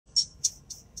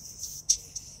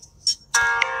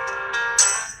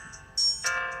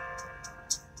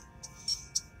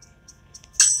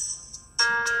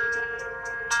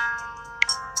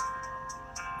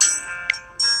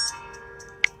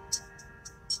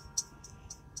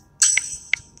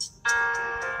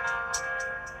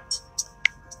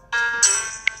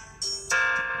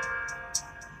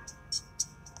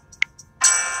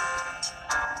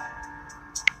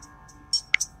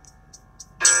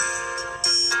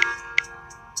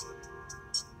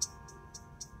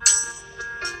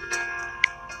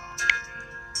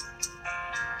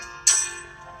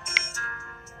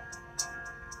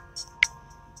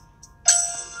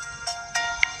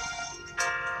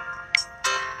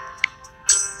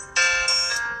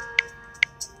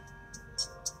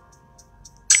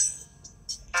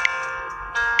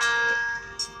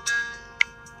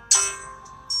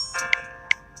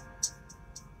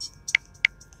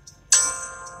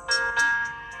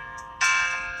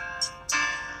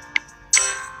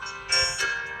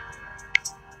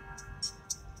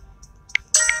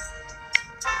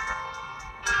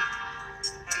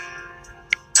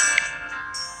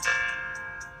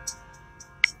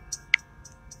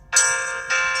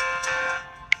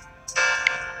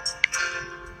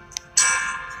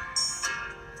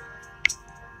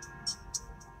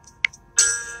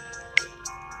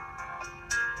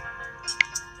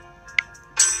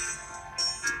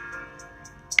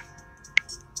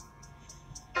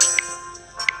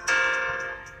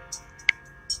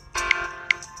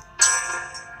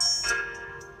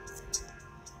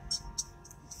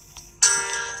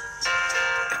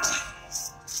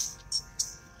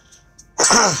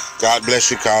God bless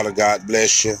you, caller. God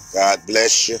bless you. God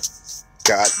bless you.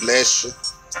 God bless you.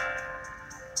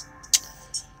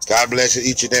 God bless you,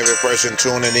 each and every person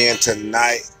tuning in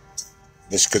tonight.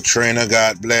 Miss Katrina,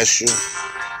 God bless you.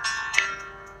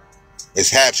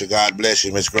 Miss Hatcher, God bless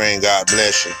you. Miss Green, God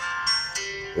bless you.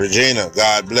 Regina,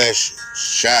 God bless you.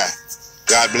 Shy,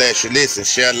 God bless you. Listen,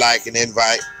 share, like, and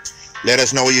invite. Let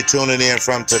us know where you're tuning in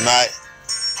from tonight.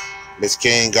 Miss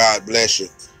King, God bless you.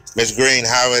 Miss Green,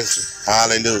 how is,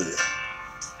 hallelujah.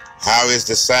 How is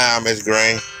the sound, Miss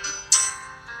Green?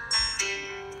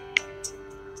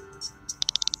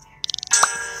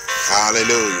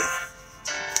 Hallelujah.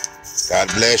 God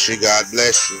bless you. God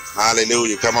bless you.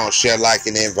 Hallelujah. Come on, share, like,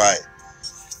 and invite.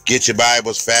 Get your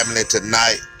Bibles, family,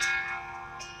 tonight.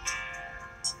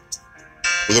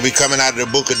 We're going to be coming out of the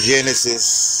book of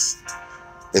Genesis,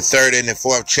 the 3rd and the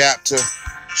 4th chapter.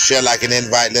 Share, like, and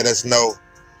invite. Let us know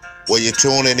where you're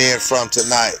tuning in from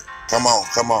tonight. Come on,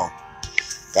 come on.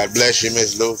 God bless you,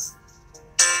 Miss Lou.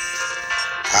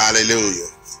 Hallelujah.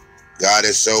 God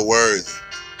is so worthy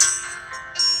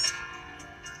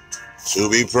to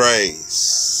be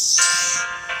praised.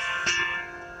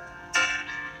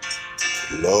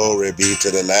 Glory be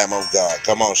to the Lamb of God.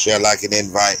 Come on, share, like, and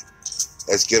invite.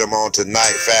 Let's get them on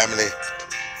tonight, family.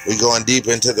 We're going deep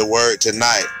into the word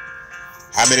tonight.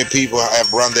 How many people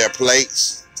have run their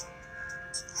plates?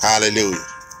 Hallelujah.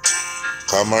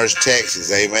 Commerce,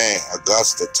 Texas. Amen.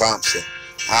 Augusta Thompson.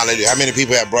 Hallelujah. How many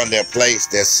people have run their plates,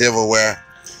 their silverware?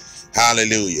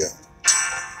 Hallelujah.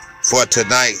 For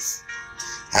tonight.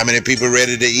 How many people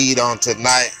ready to eat on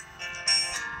tonight?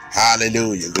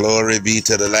 Hallelujah. Glory be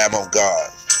to the Lamb of God.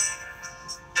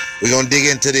 We're going to dig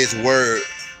into this word.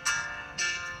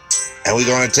 And we're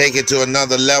going to take it to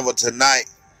another level tonight.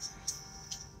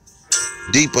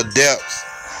 Deeper depths.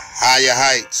 Higher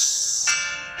heights.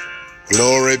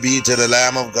 Glory be to the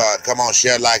Lamb of God. Come on,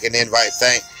 share, like, and invite.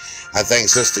 I thank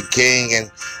Sister King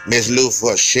and Miss Lou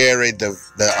for sharing the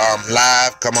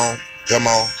live. Come on, come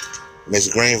on. Miss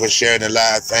Green for sharing the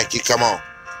live. Thank you. Come on.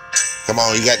 Come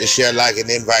on, you got to share, like, and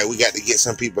invite. We got to get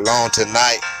some people on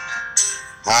tonight.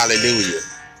 Hallelujah.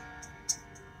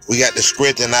 We got to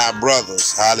strengthen our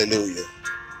brothers. Hallelujah.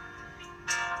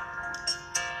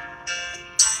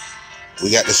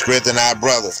 We got to strengthen our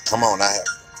brothers. Come on,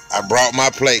 I brought my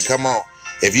plate. Come on.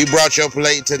 If you brought your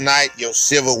plate tonight, your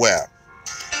silverware.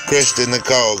 Kristen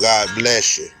Nicole, God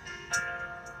bless you.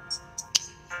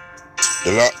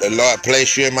 The Lord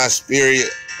placed you in my spirit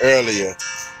earlier.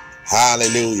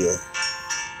 Hallelujah.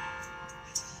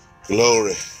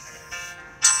 Glory.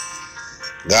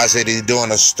 God said he's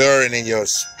doing a stirring in your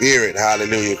spirit.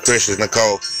 Hallelujah. Kristen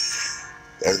Nicole.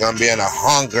 There's going to be a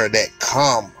hunger that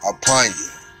come upon you.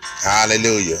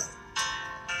 Hallelujah.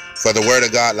 For the word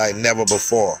of God like never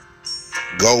before.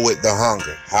 Go with the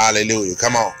hunger. Hallelujah.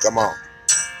 Come on, come on.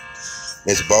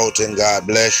 Miss Bolton, God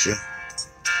bless you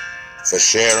for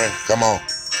sharing. Come on.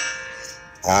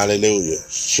 Hallelujah.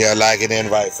 Share, like, and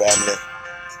invite, family.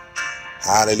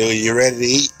 Hallelujah. You ready to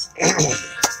eat?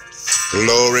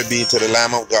 Glory be to the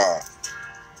Lamb of God.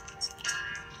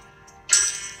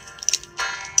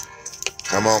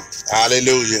 Come on.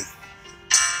 Hallelujah.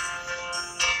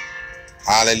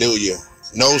 Hallelujah.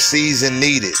 No season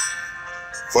needed,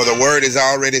 for the word is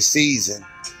already seasoned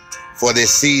for this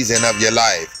season of your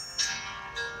life.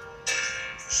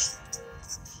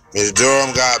 Miss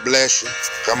Durham, God bless you.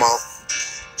 Come on.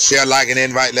 Share, like, and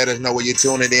invite. Let us know where you're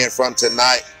tuning in from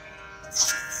tonight.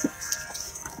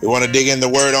 We want to dig in the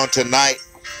word on tonight.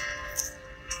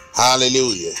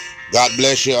 Hallelujah. God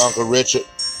bless you, Uncle Richard.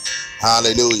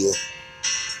 Hallelujah.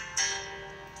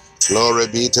 Glory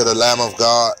be to the Lamb of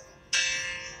God.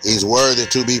 He's worthy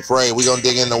to be praised. We're going to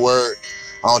dig in the word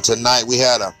on tonight. We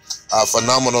had a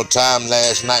phenomenal time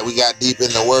last night. We got deep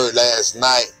in the word last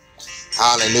night.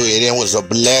 Hallelujah. It was a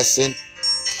blessing.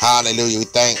 Hallelujah. We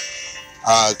thank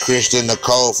Christian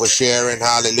Nicole for sharing.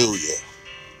 Hallelujah.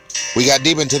 We got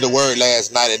deep into the word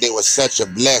last night and it was such a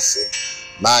blessing.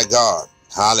 My God.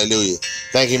 Hallelujah.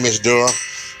 Thank you, Miss Durham.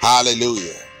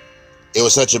 Hallelujah. It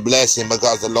was such a blessing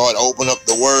because the Lord opened up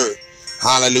the word.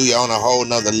 Hallelujah. On a whole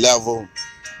nother level.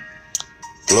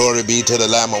 Glory be to the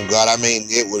Lamb of God. I mean,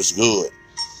 it was good.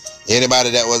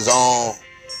 Anybody that was on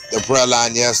the prayer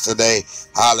line yesterday,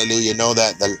 hallelujah, know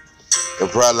that the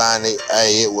prayer line,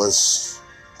 it was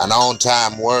an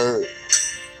on-time word.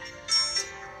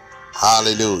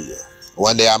 Hallelujah.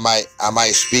 One day I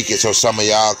might speak it so some of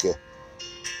y'all can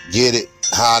get it.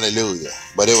 Hallelujah.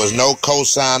 But there was no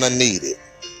cosigner needed.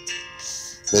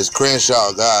 Miss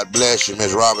Crenshaw, God bless you.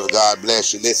 Miss Roberts, God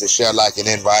bless you. Listen, share, like, and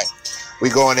invite. We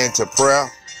going into prayer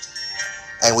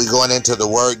and we going into the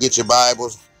word. Get your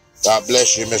Bibles. God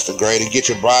bless you, Mr. Grady. Get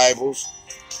your Bibles.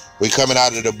 We're coming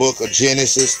out of the book of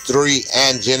Genesis 3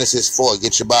 and Genesis 4.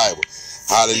 Get your Bible.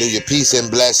 Hallelujah. Peace and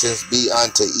blessings be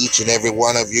unto each and every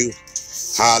one of you.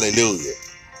 Hallelujah.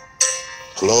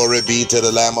 Glory be to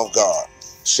the Lamb of God.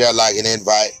 Share, like, and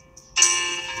invite.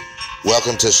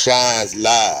 Welcome to Shines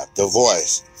Live, the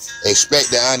voice.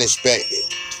 Expect the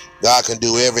unexpected. God can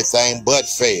do everything but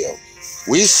fail.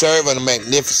 We serve a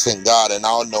magnificent God, an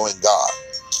all-knowing God.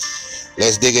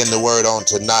 Let's dig in the word on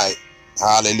tonight.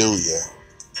 Hallelujah.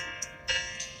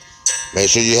 Make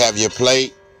sure you have your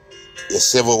plate, your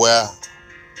silverware.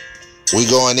 We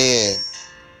going in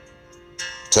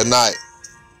tonight.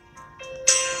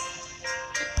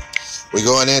 We're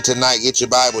going in tonight. Get your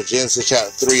Bible, Genesis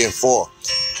chapter 3 and 4.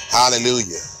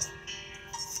 Hallelujah.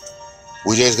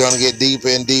 We're just going to get deeper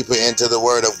and deeper into the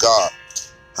word of God.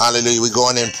 Hallelujah. We're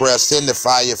going in prayer. Send the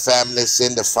fire, family.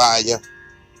 Send the fire.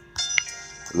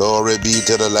 Glory be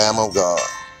to the Lamb of God.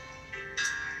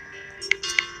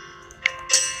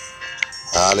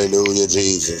 Hallelujah,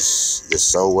 Jesus. You're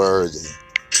so worthy.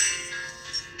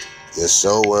 You're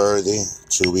so worthy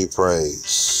to be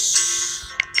praised.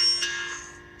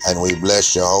 And we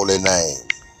bless your holy name.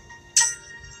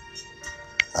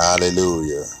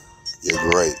 Hallelujah.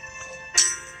 You're great.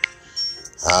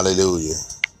 Hallelujah.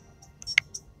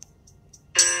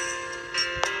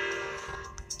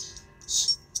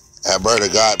 Alberta,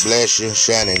 God bless you.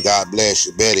 Shannon, God bless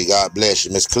you. Betty, God bless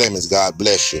you. Miss Clemens, God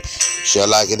bless you. Share,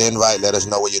 like, and invite. Let us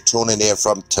know where you're tuning in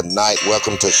from tonight.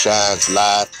 Welcome to Shines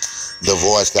Live, the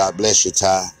voice. God bless you,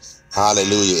 Ty.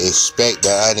 Hallelujah. Expect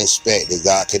the unexpected.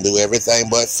 God can do everything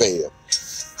but fail.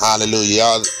 Hallelujah.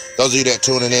 Y'all, those of you that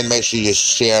tuning in, make sure you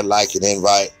share, like, and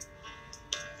invite.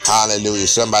 Hallelujah.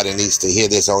 Somebody needs to hear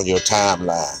this on your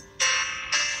timeline.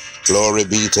 Glory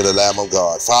be to the Lamb of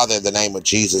God. Father, in the name of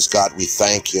Jesus, God, we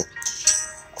thank you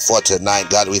for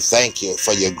tonight. God, we thank you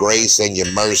for your grace and your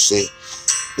mercy.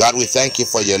 God, we thank you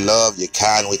for your love, your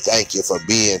kind. We thank you for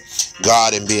being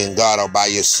God and being God all by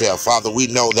yourself. Father, we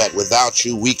know that without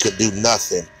you, we could do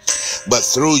nothing. But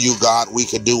through you, God, we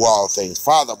could do all things.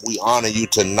 Father, we honor you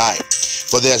tonight,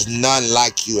 for there's none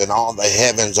like you in all the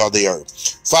heavens or the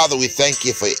earth. Father, we thank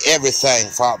you for everything,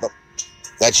 Father,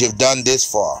 that you've done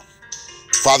this far.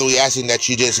 Father, we asking that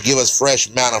you just give us fresh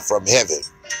manna from heaven.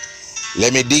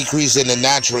 Let me decrease in the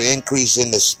natural, increase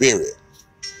in the spirit.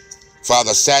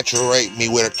 Father, saturate me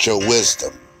with your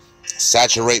wisdom.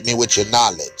 Saturate me with your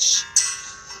knowledge.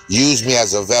 Use me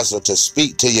as a vessel to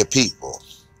speak to your people.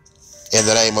 In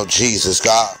the name of Jesus,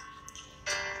 God.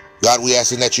 God, we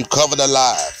asking that you cover the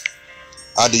live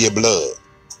under your blood.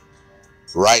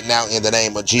 Right now, in the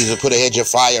name of Jesus. Put a hedge of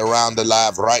fire around the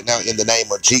live right now, in the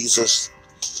name of Jesus.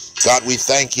 God, we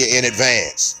thank you in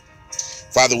advance.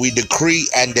 Father, we decree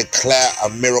and declare a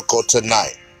miracle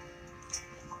tonight.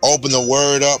 Open the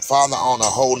word up, Father, on a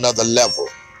whole nother level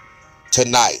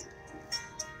tonight.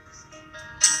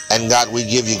 And God, we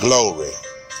give you glory.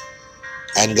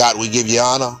 And God, we give you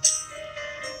honor.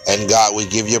 And God, we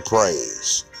give you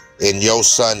praise. In your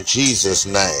son, Jesus'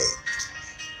 name.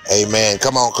 Amen.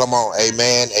 Come on, come on.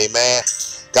 Amen, amen.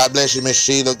 God bless you, Miss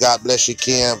Sheila. God bless you,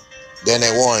 Kim. Danny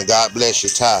Warren, God bless you,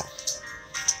 Ty.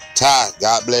 Ty,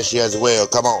 God bless you as well.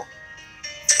 Come on.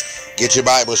 Get your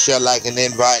Bible, share, like, and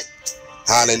invite.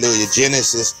 Hallelujah.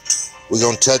 Genesis. We're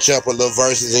going to touch up a little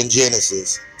verses in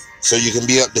Genesis so you can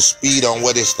be up to speed on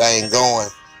where this thing going.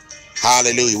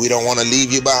 Hallelujah. We don't want to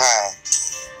leave you behind.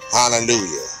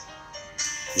 Hallelujah.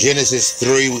 Genesis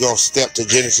 3. We're going to step to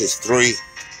Genesis 3.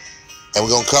 And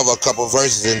we're going to cover a couple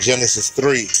verses in Genesis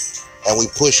 3. And we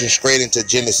pushing straight into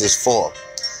Genesis 4.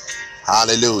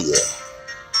 Hallelujah.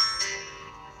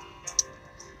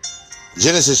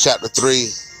 Genesis chapter 3,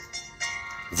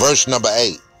 verse number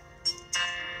 8.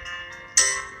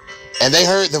 And they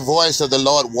heard the voice of the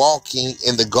Lord walking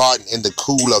in the garden in the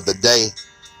cool of the day.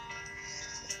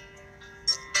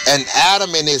 And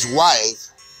Adam and his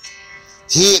wife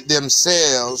hid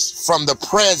themselves from the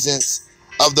presence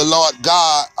of the Lord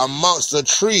God amongst the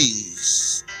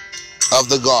trees of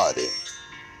the garden.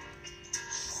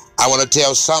 I want to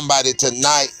tell somebody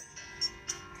tonight,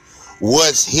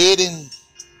 what's hidden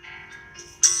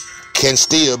can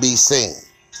still be seen.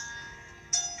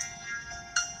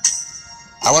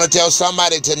 I want to tell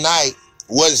somebody tonight,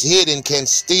 what's hidden can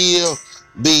still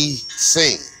be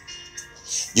seen.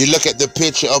 You look at the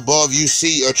picture above, you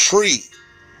see a tree.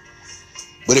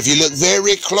 But if you look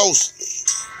very closely,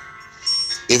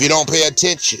 if you don't pay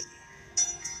attention,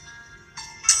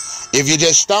 if you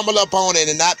just stumble up on it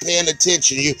and not paying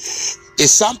attention,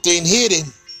 it's something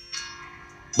hidden.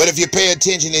 But if you pay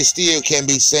attention, it still can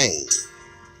be seen.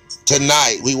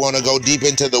 Tonight, we want to go deep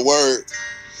into the word.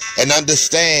 and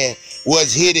understand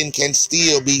what's hidden can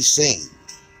still be seen.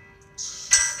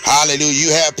 Hallelujah.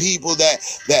 You have people that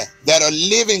are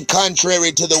living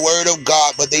contrary to the word of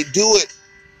God, but they do it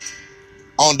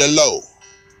on the low.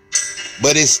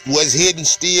 But what's hidden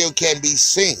still can be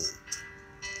seen.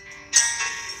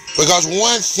 Because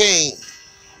one thing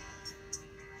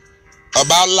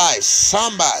about life,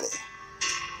 somebody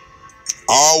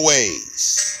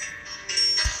always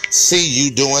see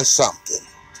you doing something.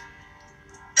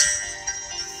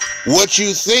 What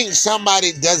you think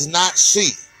somebody does not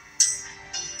see,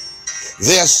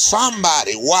 there's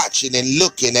somebody watching and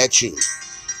looking at you.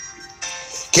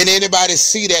 Can anybody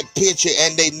see that picture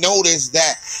and they notice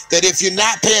that if you're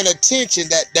not paying attention,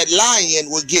 that lion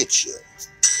will get you?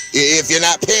 If you're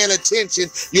not paying attention,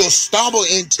 you'll stumble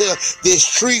into this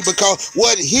tree, because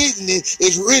what hidden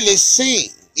is really seen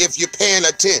if you're paying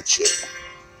attention.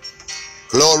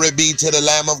 Glory be to the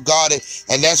Lamb of God.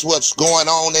 And that's what's going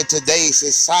on in today's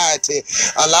society.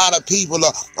 A lot of people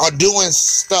are doing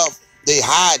stuff, they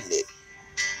hiding it.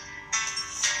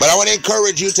 But I want to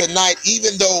encourage you tonight,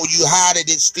 even though you hide it,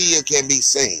 it still can be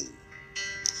seen.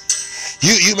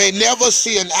 You may never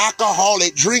see an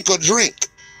alcoholic drink a drink,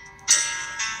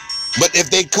 but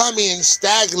if they come in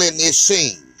staggering, it's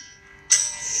seen.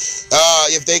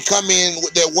 If they come in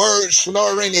with their words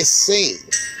slurring, it's seen.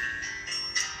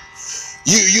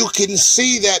 You can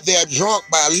see that they're drunk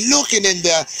by looking in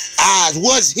their eyes.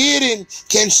 What's hidden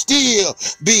can still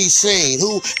be seen.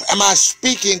 Who am I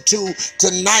speaking to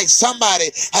tonight? Somebody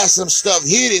has some stuff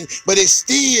hidden, but it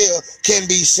still can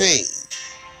be seen.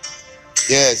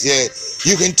 Yes, yes.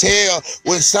 You can tell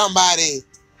when somebody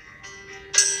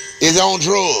is on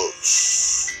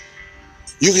drugs.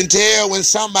 You can tell when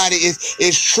somebody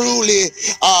is truly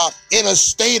in a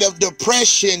state of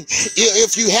depression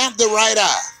if you have the right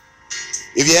eye.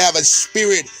 If you have a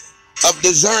spirit of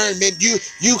discernment,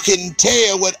 you can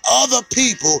tell what other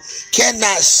people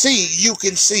cannot see, you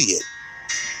can see it.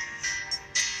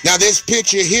 Now this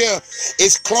picture here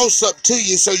is close up to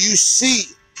you, so you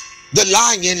see the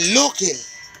lion looking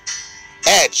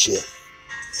at you.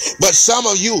 But some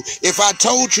of you, if I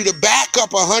told you to back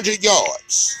up 100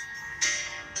 yards,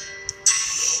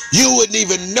 you wouldn't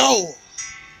even know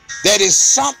that is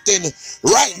something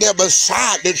right there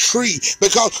beside the tree,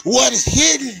 because what is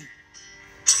hidden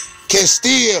can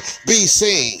still be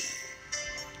seen.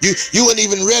 You wouldn't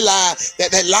even realize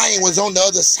that lion was on the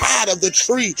other side of the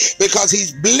tree, because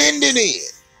he's blending in.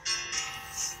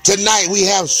 Tonight we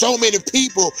have so many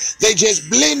people, they just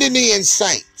blending in,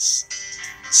 saints.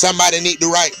 Somebody need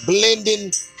to write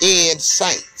blending in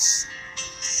saints.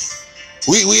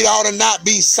 We ought to not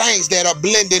be saints that are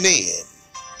blending in.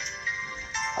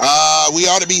 We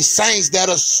ought to be saints that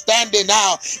are standing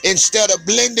out instead of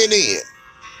blending in.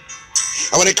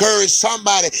 I want to encourage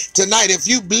somebody tonight, if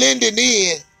you blending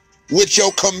in with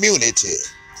your community,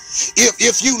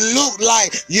 if you look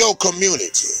like your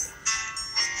community,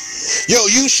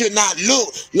 you should not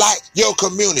look like your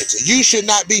community. You should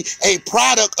not be a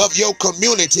product of your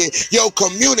community. Your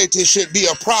community should be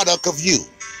a product of you.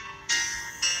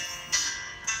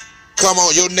 Come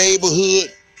on, your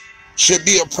neighborhood should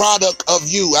be a product of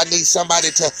you. I need somebody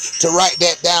to write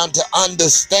that down, to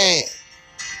understand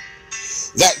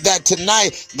that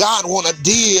tonight God want to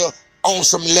deal on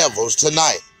some levels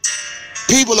tonight.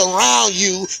 People around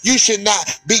you, you should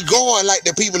not be going like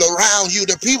the people around you.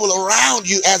 The people around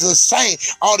you as a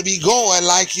saint ought to be going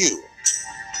like you.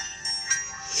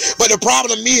 But the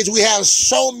problem is we have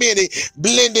so many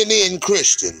blending in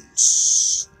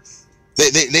Christians.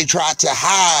 They try to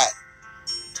hide.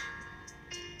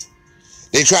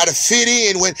 They try to fit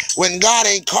in when God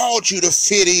ain't called you to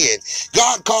fit in.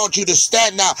 God called you to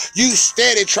stand out. You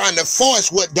steady trying to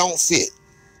force what don't fit.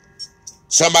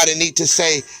 Somebody need to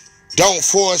say, don't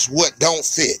force what don't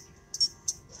fit.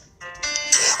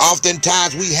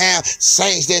 Oftentimes we have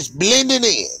saints that's blending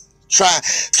in,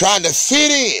 trying to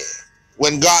fit in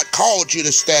when God called you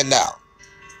to stand out.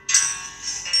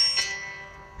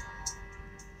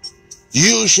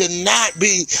 You should not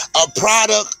be a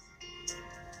product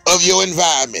of your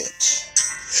environment.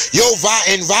 Your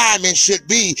environment should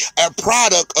be a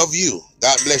product of you.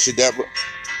 God bless you, Deborah.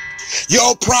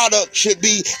 Your product should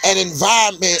be an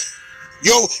environment.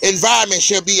 Your environment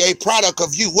should be a product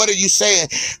of you. What are you saying,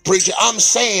 preacher? I'm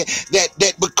saying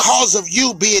that because of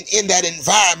you being in that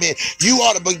environment, you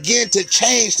ought to begin to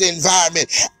change the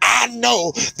environment. I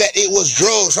know that it was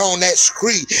drugs on that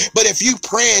street, but if you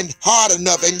praying hard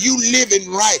enough and you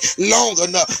living right long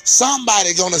enough,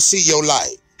 somebody gonna see your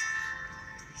light.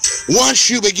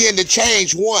 Once you begin to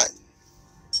change one,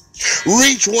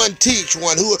 Reach one, teach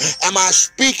one. Who am I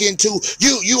speaking to?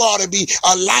 You ought to be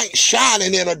a light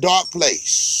shining in a dark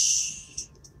place.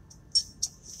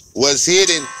 What's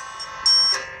hidden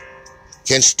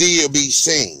can still be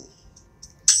seen.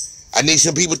 I need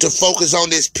some people to focus on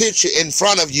this picture in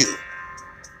front of you.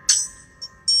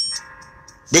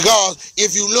 Because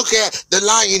if you look at the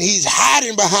lion, he's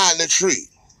hiding behind the tree.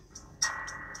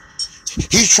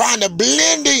 He's trying to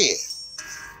blend in.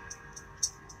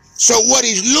 So what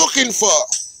he's looking for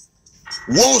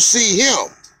won't see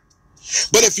him.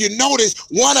 But if you notice,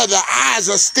 one of the eyes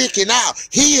are sticking out.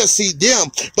 He'll see them,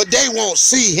 but they won't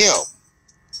see him.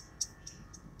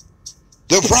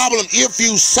 The problem, if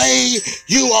you save,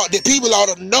 the people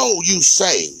ought to know you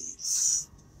save.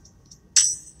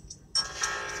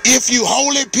 If you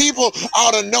holy, people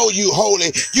ought to know you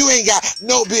holy. You ain't got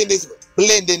no business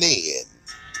blending in.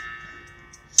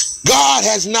 God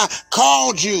has not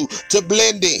called you to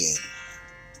blend in.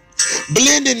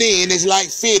 Blending in is like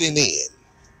fitting in.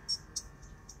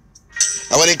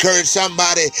 I would encourage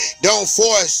somebody, don't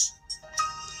force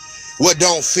what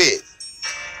don't fit.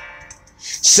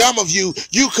 Some of you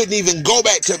couldn't even go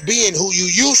back to being who you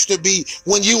used to be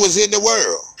when you was in the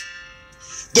world.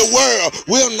 The world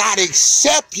will not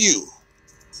accept you.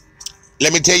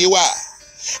 Let me tell you why.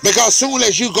 Because soon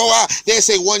as you go out, they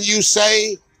say, when you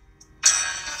saved,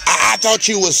 I thought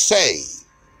you was saved.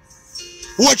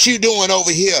 What you doing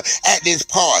over here at this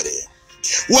party?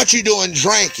 What you doing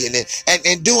drinking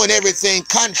and doing everything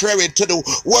contrary to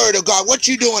the word of God? What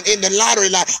you doing in the lottery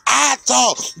line? I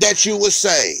thought that you were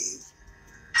saved.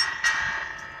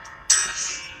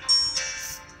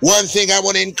 One thing I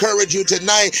want to encourage you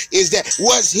tonight is that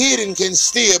what's hidden can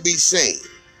still be seen.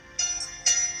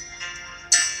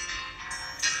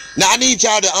 Now I need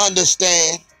y'all to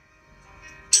understand.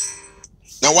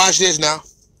 Now watch this now.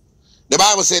 The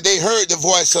Bible said they heard the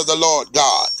voice of the Lord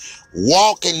God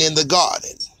walking in the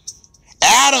garden.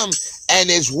 Adam and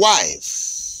his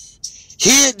wife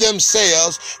hid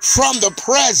themselves from the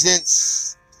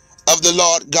presence of the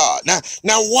Lord God.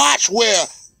 Now watch where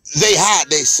they hide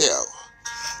themselves.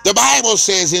 The Bible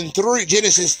says in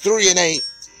Genesis 3:8,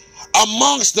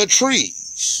 amongst the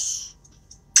trees.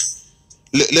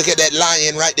 Look at that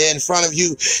lion right there in front of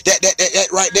you. That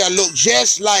right there look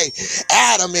just like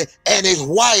Adam and his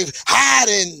wife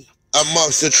hiding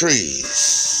amongst the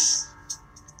trees.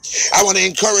 I want to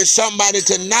encourage somebody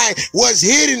tonight, what's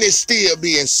hidden is still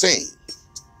being seen.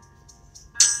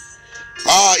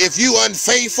 If you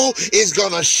unfaithful, it's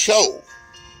going to show.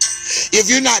 If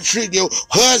you're not treating your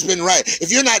husband right,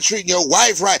 if you're not treating your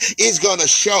wife right, it's going to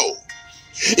show.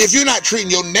 If you're not treating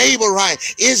your neighbor right,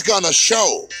 it's going to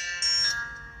show.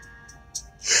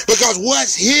 Because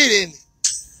what's hidden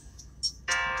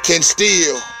can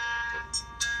still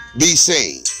be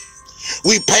seen.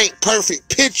 We paint perfect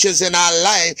pictures in our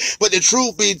life, but the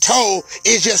truth be told,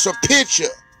 it's just a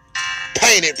picture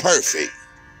painted perfect.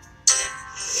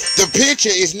 The picture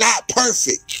is not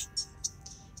perfect.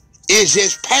 It's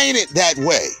just painted that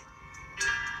way.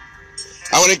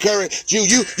 I want to encourage you,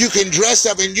 you can dress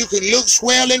up and you can look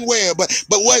swell and well, but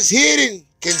what's hidden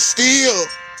can still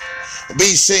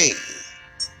be seen.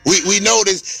 We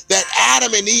notice that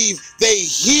Adam and Eve, they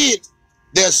hid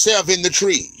themselves in the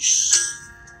trees.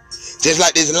 Just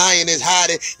like this lion is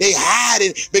hiding, they hide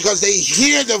it because they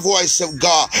hear the voice of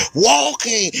God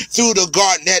walking through the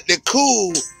garden at the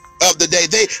cool of the day.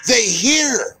 They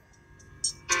hear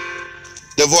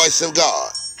the voice of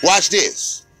God. Watch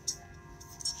this.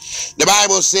 The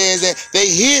Bible says that they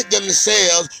hid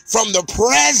themselves from the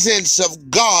presence of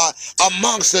God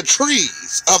amongst the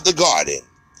trees of the garden.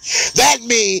 That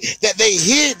means that they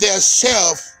hid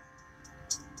themselves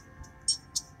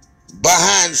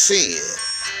behind sin.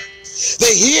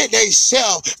 They hid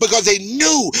themselves because they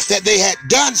knew that they had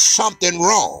done something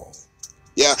wrong.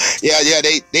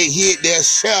 They hid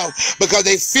themselves because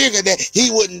they figured that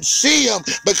he wouldn't see them,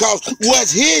 because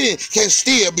what's hidden can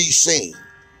still be seen.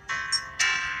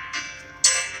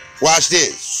 Watch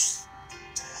this.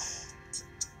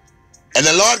 And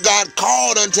the Lord God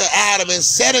called unto Adam and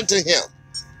said unto him,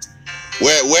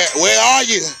 Where are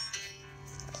you?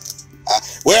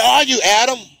 Where are you,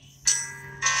 Adam?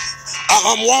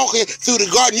 I'm walking through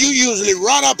the garden. You usually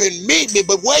run up and meet me,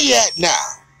 but where you at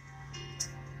now?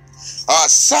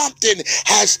 Something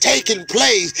has taken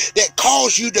place that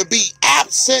caused you to be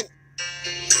absent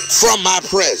from my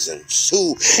presence.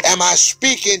 Who am I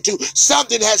speaking to?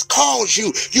 Something has caused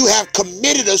you. You have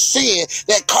committed a sin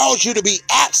that caused you to be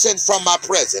absent from my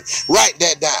presence. Write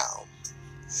that down.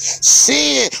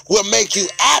 Sin will make you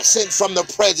absent from the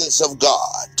presence of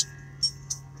God.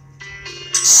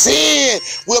 Sin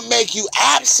will make you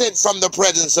absent from the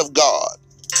presence of God.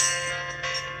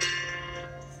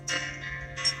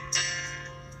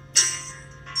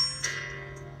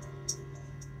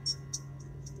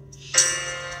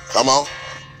 Come on.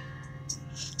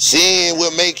 Sin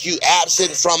will make you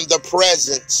absent from the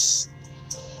presence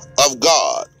of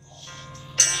God.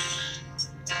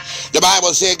 The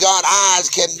Bible said God's eyes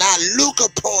cannot look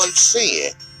upon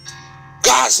sin.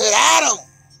 God said, Adam,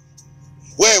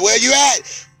 where you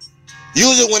at?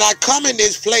 Usually when I come in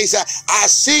this place, I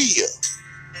see you.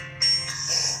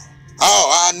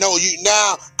 Oh, I know you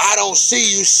now. I don't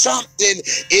see you. Something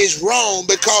is wrong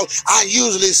because I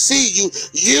usually see you.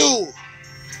 You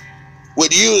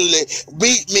would usually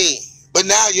meet me, but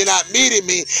now you're not meeting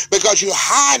me because you're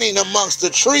hiding amongst the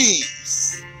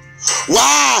trees.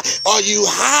 Why are you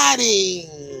hiding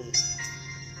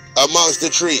amongst the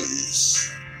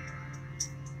trees?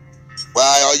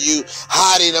 Why are you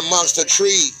hiding amongst the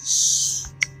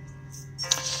trees?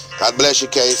 God bless you,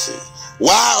 Casey.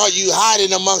 Why are you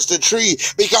hiding amongst the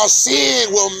trees? Because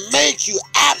sin will make you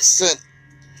absent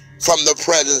from the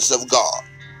presence of God.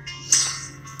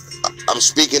 I'm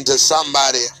speaking to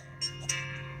somebody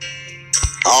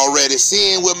already.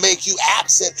 Sin will make you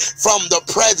absent from the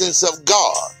presence of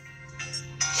God.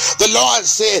 The Lord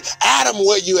said, Adam,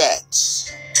 where you at?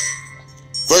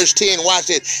 Verse 10, watch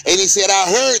it. And he said, I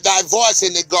heard thy voice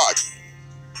in the garden,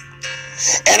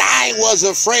 and I was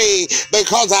afraid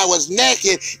because I was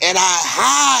naked, and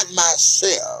I hid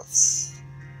myself.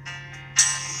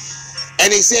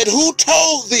 And he said, who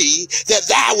told thee that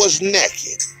thou was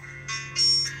naked?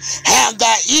 Have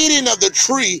thou eaten of the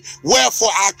tree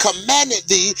wherefore I commanded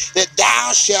thee that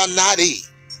thou shalt not eat?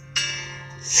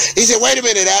 He said, wait a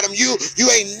minute, Adam, you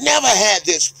ain't never had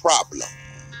this problem.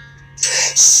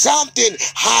 Something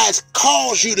has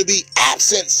caused you to be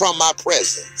absent from my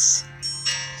presence.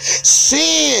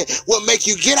 Sin will make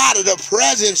you get out of the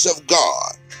presence of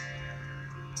God.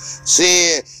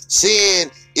 Sin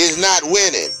is not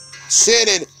winning.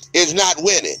 Sinning is not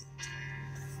winning.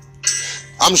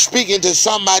 I'm speaking to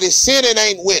somebody. Sinning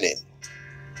ain't winning.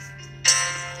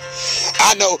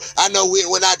 I know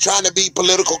we're not trying to be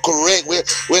political correct.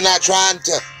 We're not trying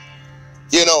to,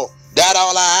 dot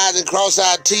all our I's and cross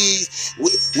our T's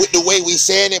with the way we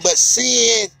saying it. But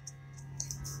sinning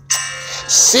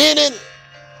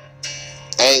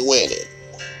ain't winning.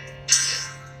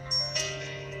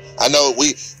 I know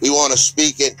we want to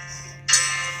speak it,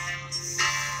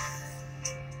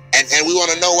 and we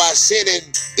want to know why sinning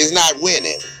is not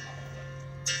winning.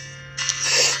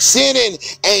 Sinning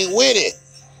ain't winning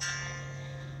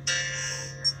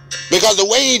because the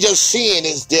wage of sin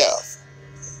is death,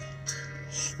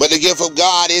 but the gift of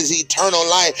God is eternal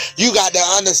life. You got to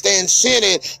understand,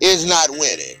 sinning is not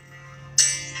winning.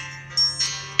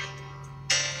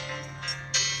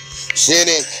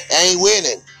 Sinning ain't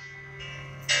winning.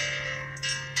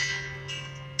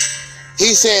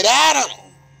 He said, Adam,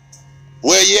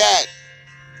 where you at?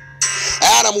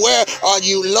 Adam, where are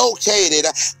you located?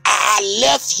 I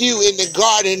left you in the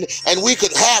garden and we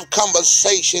could have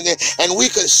conversation and we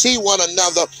could see one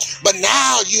another, but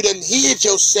now you done hid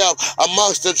yourself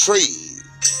amongst the trees.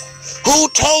 Who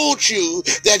told you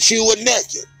that you were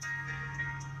naked?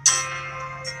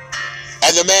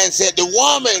 And the man said, the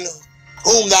woman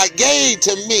whom thou gave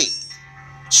to me,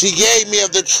 she gave me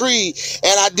of the tree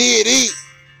and I did eat.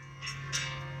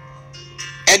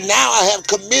 And now I have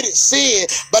committed sin,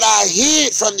 but I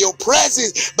hid from your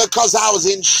presence because I was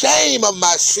in shame of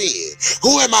my sin.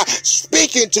 Who am I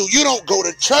speaking to? You don't go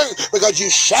to church because you're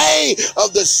ashamed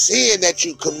of the sin that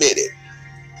you committed.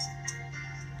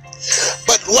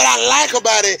 But what I like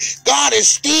about it, God is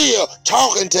still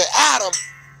talking to Adam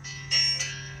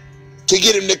to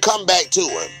get him to come back to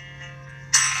him.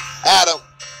 Adam,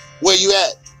 where you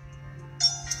at?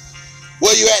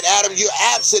 Where you at, Adam? You're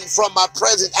absent from my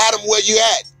presence. Adam, where you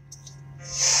at?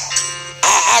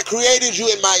 I created you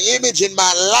in my image, in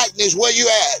my likeness. Where you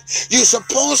at? You're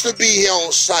supposed to be here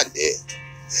on Sunday.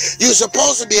 You're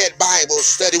supposed to be at Bible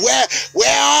study. Where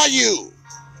are you?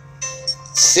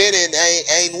 Sinning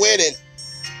ain't winning.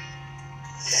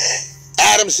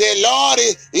 Adam said, Lord,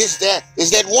 it's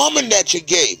that woman that you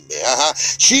gave me.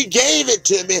 She gave it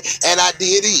to me, and I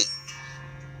did eat.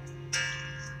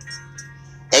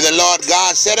 And the Lord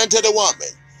God said unto the woman,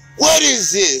 what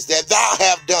is this that thou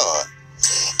have done?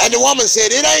 And the woman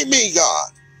said, it ain't me,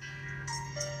 God.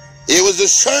 It was the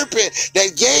serpent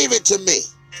that gave it to me.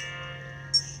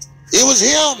 It was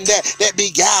him that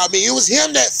beguiled me. It was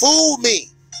him that fooled me.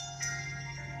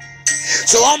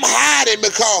 So I'm hiding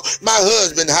because my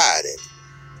husband hiding.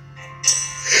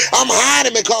 I'm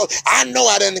hiding because I know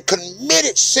I done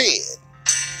committed sin.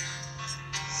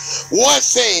 One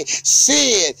thing,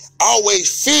 sin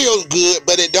always feels good,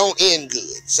 but it don't end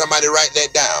good. Somebody write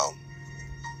that down.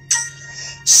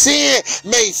 Sin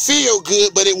may feel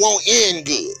good, but it won't end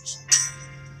good.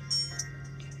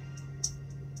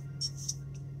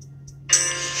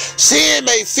 Sin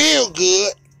may feel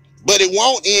good, but it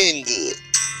won't end good.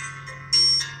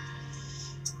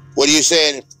 What are you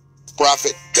saying,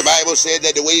 prophet? The Bible said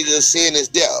that the wages of sin is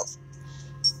death.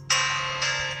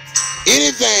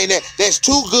 Anything that's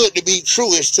too good to be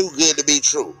true is too good to be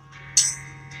true.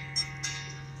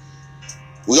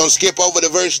 We're going to skip over to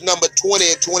verse number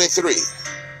 20 and 23.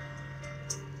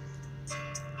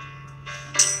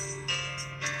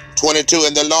 22,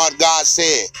 and the Lord God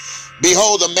said,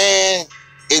 behold, the man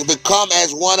is become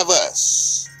as one of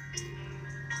us,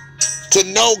 to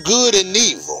know good and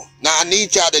evil. Now, I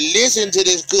need y'all to listen to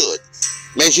this good.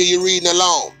 Make sure you're reading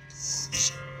along.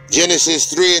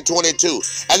 Genesis 3 and 22.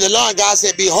 And the Lord God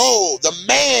said, behold, the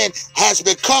man has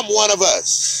become one of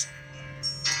us,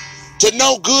 to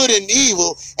know good and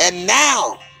evil. And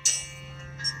now,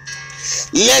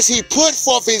 lest he put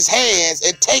forth his hands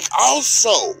and take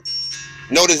also.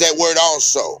 Notice that word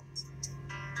also.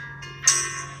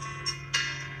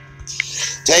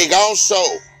 Take also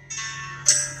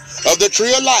of the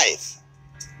tree of life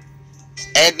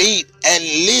and eat and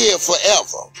live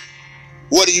forever.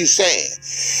 What are you saying?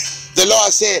 The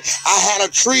Lord said, I had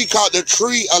a tree called the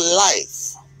tree of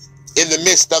life in the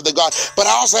midst of the garden, but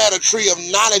I also had a tree of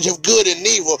knowledge of good and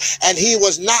evil, and he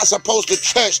was not supposed to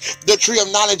touch the tree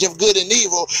of knowledge of good and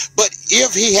evil. But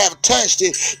if he have touched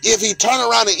it, if he turn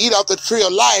around and eat off the tree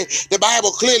of life, the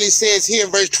Bible clearly says here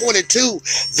in verse 22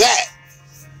 that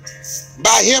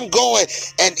by him going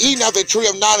and eating off the tree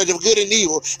of knowledge of good and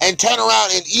evil and turn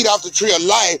around and eat off the tree of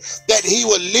life, that he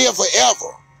would live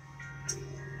forever.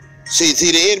 See,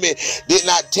 the enemy did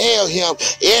not tell him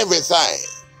everything.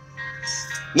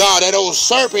 No, that old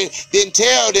serpent didn't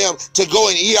tell them to go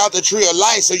and eat out the tree of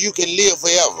life so you can live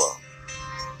forever.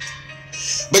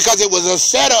 Because it was a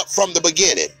setup from the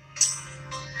beginning.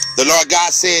 The Lord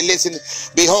God said, listen,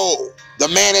 behold, the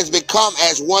man has become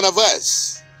as one of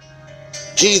us.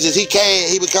 Jesus, he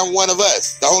become one of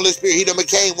us. The Holy Spirit, he done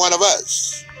became one of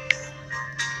us.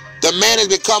 The man has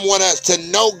become one of us, to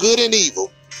know good and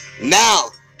evil. Now,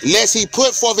 lest he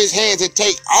put forth his hands and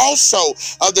take also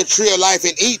of the tree of life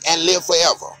and eat and live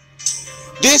forever.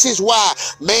 This is why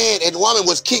man and woman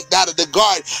was kicked out of the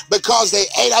garden, because they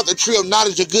ate out the tree of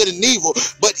knowledge of good and evil.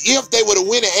 But if they would have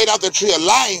went and ate out the tree of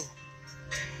life,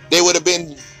 they would have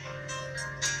been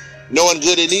knowing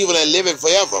good and evil and living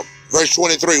forever. Verse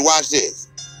 23, watch this.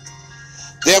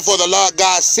 Therefore the Lord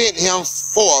God sent him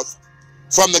forth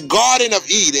from the Garden of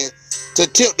Eden to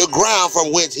till the ground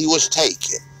from whence he was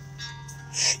taken.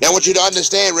 Now I want you to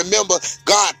understand, remember,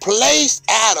 God placed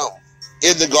Adam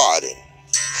in the garden.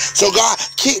 So God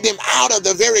kicked him out of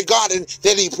the very garden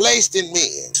that he placed in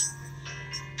men.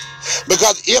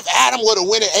 Because if Adam would have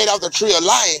went and ate off the tree of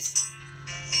life,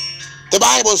 the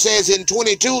Bible says in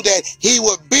 22 that he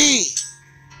would be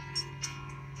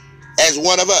as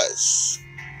one of us,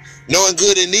 knowing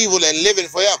good and evil and living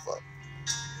forever.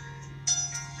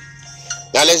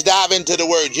 Now let's dive into the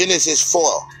word. Genesis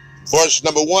 4. Verse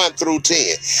number 1 through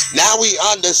 10. Now we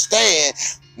understand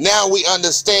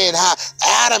how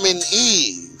Adam and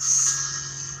Eve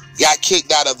got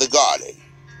kicked out of the garden.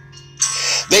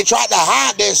 They tried to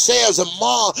hide themselves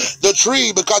among the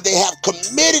tree because they have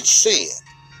committed sin.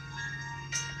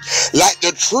 Like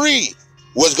the tree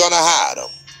was going to hide them.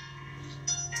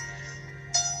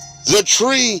 The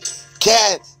tree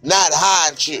cannot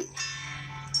hide you.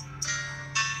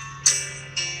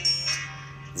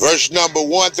 Verse number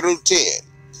 1 through 10.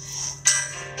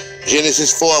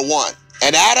 Genesis 4:1.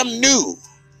 And Adam knew.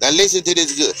 Now listen to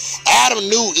this good. Adam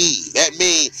knew Eve. That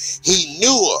means he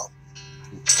knew her.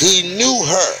 He knew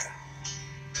her.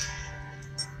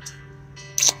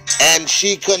 And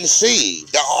she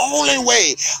conceived. The only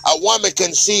way a woman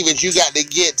conceives is you got to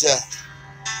get to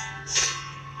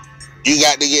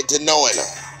knowing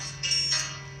her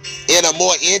in a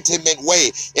more intimate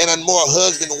way, in a more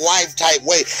husband-wife type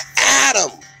way.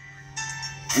 Adam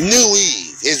knew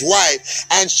Eve, his wife,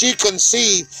 and she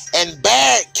conceived and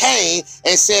bare Cain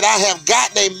and said, I have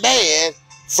gotten a man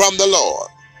from the Lord.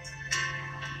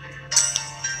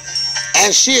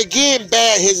 And she again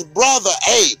bare his brother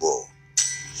Abel,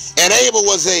 and Abel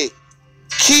was a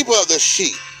keeper of the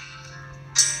sheep.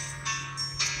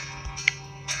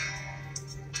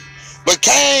 But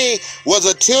Cain was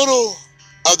a tiller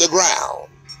of the ground.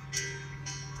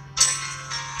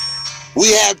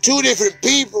 We have two different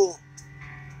people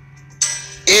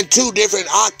in two different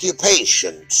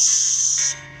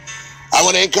occupations. I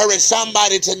want to encourage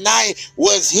somebody tonight,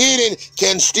 what's hidden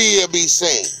can still be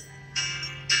seen.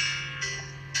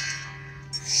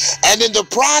 And in the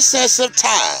process of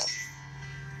time,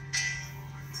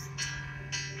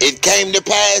 it came to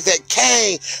pass that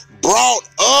Cain brought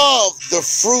of the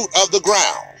fruit of the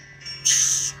ground.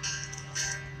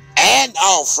 an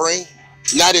offering,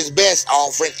 not his best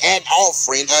offering, an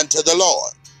offering unto the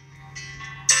Lord.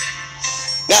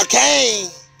 Now Cain,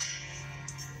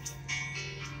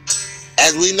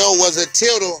 as we know, was a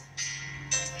tiller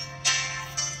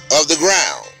of the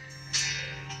ground,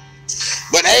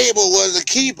 but Abel was a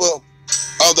keeper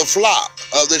of the flock,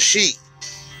 of the sheep.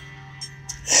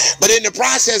 But in the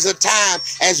process of time,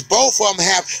 as both of them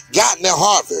have gotten their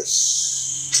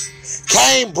harvest,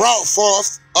 Cain brought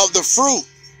forth of the fruit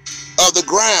of the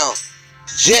ground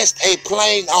just a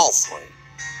plain offering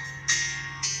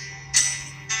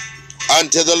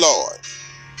unto the Lord.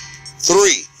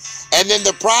 3. And in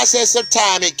the process of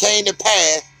time it came to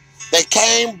pass that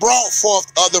Cain brought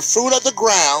forth of the fruit of the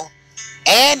ground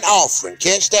an offering.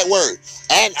 Catch that word.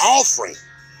 An offering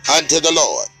unto the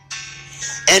Lord.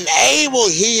 And Abel,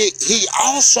 he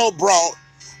also brought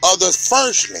of the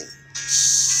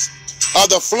firstlings of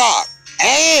the flock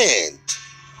and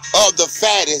of the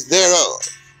fattest thereof.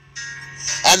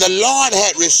 And the Lord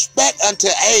had respect unto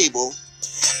Abel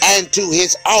and to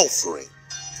his offering.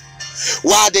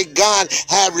 Why did God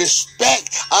have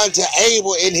respect unto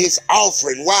Abel in his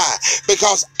offering? Why?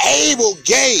 Because Abel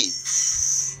gave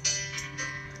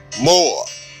more.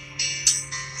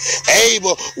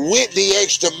 Abel went the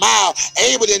extra mile.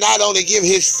 Abel did not only give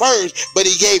his first, but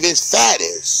he gave his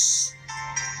fattest.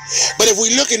 But if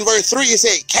we look in verse 3, it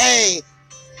said Cain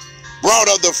brought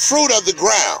of the fruit of the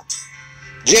ground,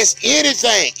 just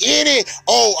anything, any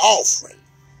old offering.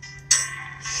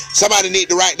 Somebody need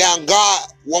to write down, God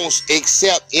won't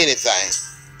accept anything.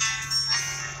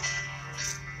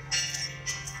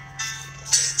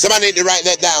 Somebody need to write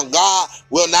that down. God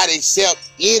will not accept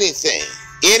anything,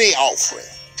 any offering.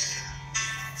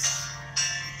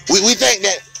 We think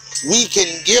that we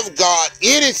can give God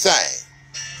anything.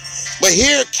 But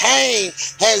here Cain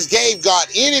has gave God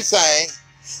anything,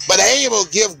 but Abel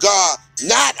give God,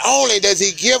 not only does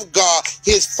he give God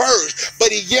his first, but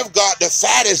he give God the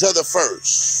fattest of the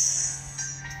first.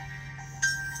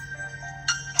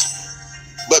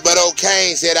 But old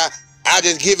Cain said, I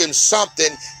just give him something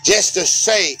just to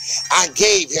say I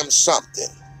gave him something.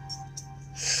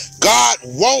 God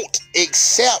won't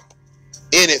accept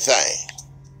anything.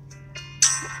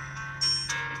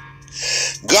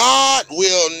 God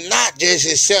will not just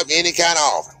accept any kind of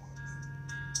offering.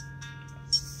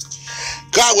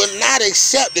 God will not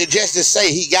accept it just to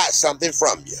say he got something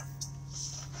from you.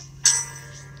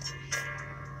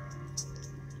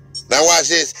 Now watch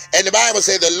this. And the Bible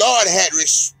says the Lord had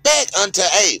respect unto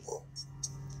Abel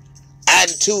and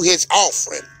to his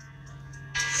offering.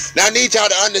 Now I need y'all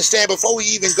to understand, before we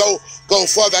even go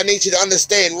further, I need you to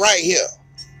understand right here.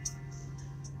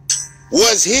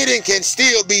 What's hidden can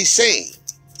still be seen.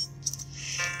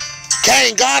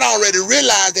 Cain, God already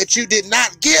realized that you did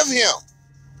not give him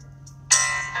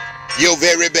your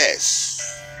very best.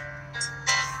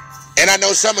 And I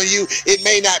know some of you, it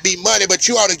may not be money, but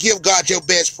you ought to give God your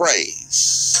best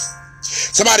praise.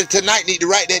 Somebody tonight need to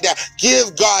write that down.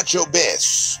 Give God your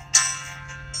best.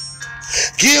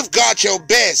 Give God your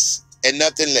best and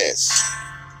nothing less.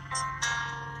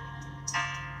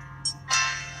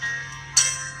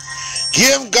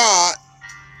 Give God,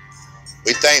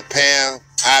 we thank Pam,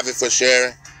 Ivy for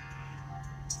sharing.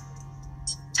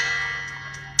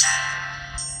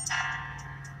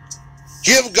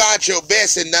 Give God your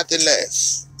best and nothing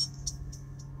less.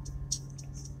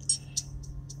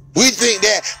 We think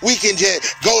that we can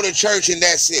just go to church and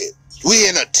that's it. We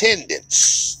in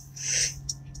attendance.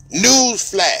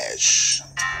 Newsflash.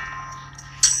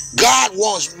 God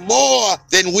wants more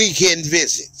than weekend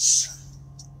visits.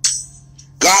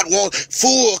 God wants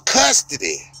full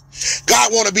custody.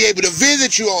 God wants to be able to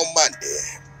visit you on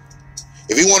Monday.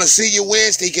 If he want to see you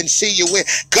Wednesday, he can see you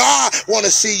Wednesday. God want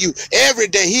to see you every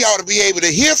day. He ought to be able to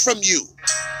hear from you.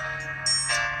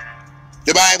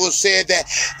 The Bible said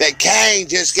that Cain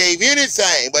just gave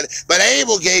anything, but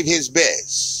Abel gave his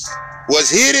best.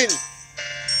 Was hidden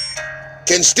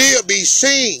can still be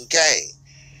seen, Cain.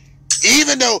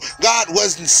 Even though God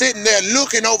wasn't sitting there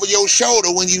looking over your shoulder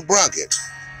when you brung it.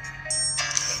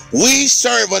 We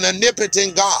serve an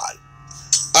omnipotent God,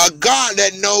 a God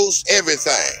that knows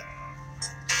everything.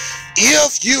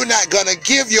 If you're not going to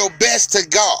give your best to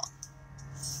God,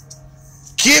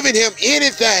 giving him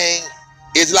anything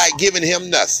is like giving him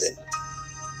nothing.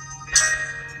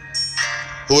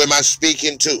 Who am I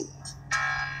speaking to?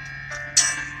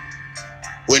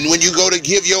 When you go to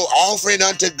give your offering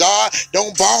unto God,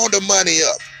 don't ball the money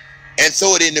up and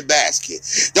throw it in the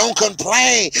basket. Don't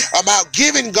complain about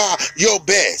giving God your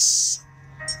best.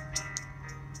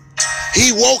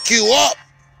 He woke you up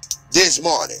this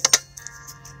morning.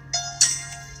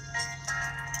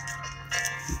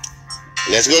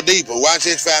 Let's go deeper. Watch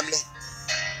this, family.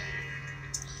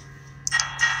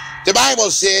 The Bible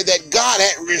said that God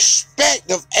had respect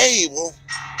of Abel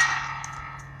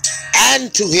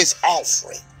and to his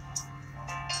offering.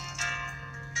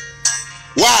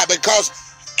 Why? Because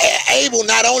Abel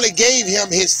not only gave him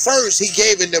his first, he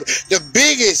gave him the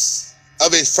biggest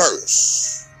of his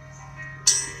first.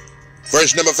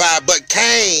 Verse number 5, but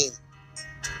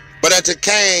unto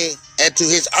Cain and to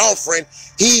his offering,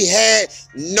 he had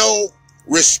no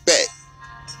respect.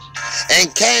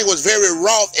 And Cain was very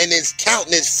wroth, and his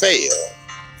countenance fell.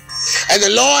 And the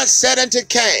Lord said unto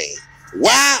Cain,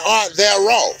 why art thou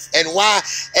wroth, and why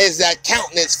is thy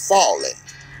countenance fallen?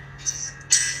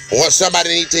 Or somebody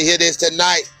need to hear this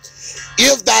tonight.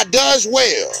 If thou doest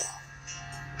well,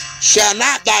 shall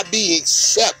not thou be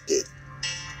accepted?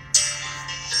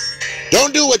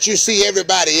 Don't do what you see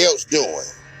everybody else doing.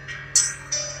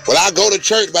 Well, I go to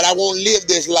church, but I won't live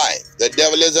this life. The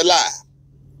devil is a lie.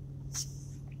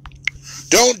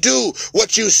 Don't do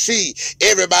what you see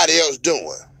everybody else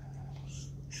doing.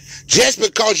 Just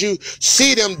because you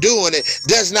see them doing it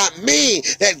does not mean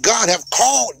that God have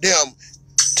called them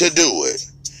to do it.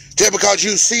 Just because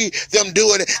you see them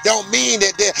doing it don't mean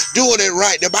that they're doing it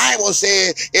right. The Bible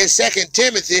says in 2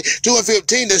 Timothy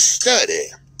 2:15 to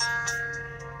study,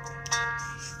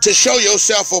 to show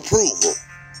yourself approval.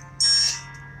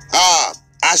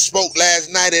 I spoke last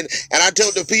night and I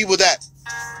told the people that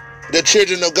the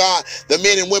children of God, the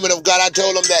men and women of God, I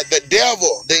told them that the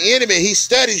devil, the enemy, he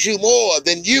studies you more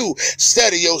than you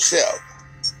study yourself.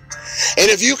 And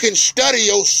if you can study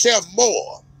yourself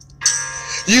more,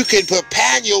 you can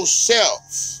prepare yourself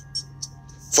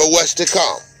for what's to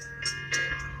come.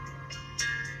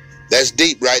 That's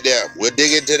deep right there. We'll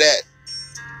dig into that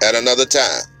at another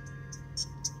time.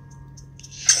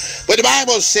 But the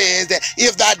Bible says that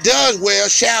if thou does well,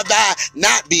 shall thou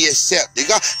not be accepted.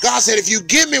 God said, if you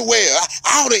give me well,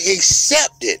 I ought to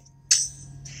accept it.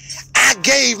 I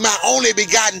gave my only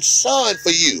begotten son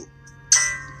for you.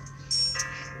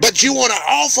 But you want to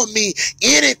offer me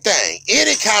anything,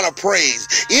 any kind of praise,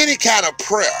 any kind of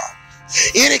prayer,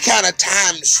 any kind of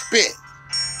time spent.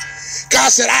 God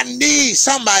said, I need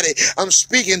somebody I'm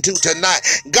speaking to tonight.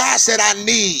 God said, I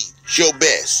need your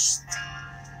best.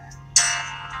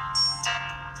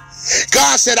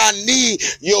 God said, I need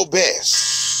your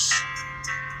best.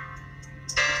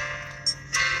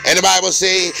 And the Bible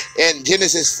says in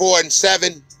Genesis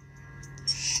 4:7, and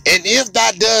if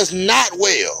thou does not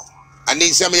well, I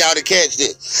need some of y'all to catch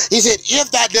this. He said,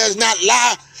 if thou does not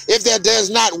lie, if thou does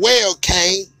not well,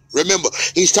 Cain, remember,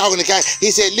 he's talking to Cain.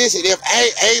 He said, listen,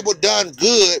 if Abel done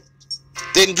good,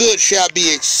 then good shall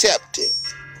be accepted.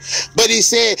 But he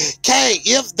said, Cain,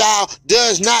 if thou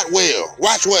does not well,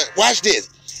 watch this.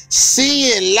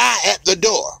 Sin lie at the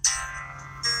door.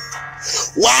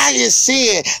 Why is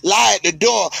sin lie at the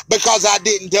door? Because I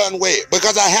didn't done well.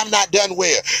 Because I have not done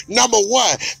well. Number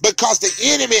one, because the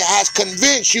enemy has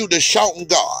convinced you to shorten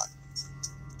God.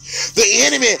 The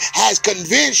enemy has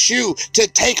convinced you to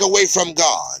take away from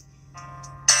God.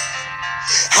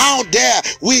 How dare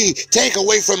we take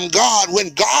away from God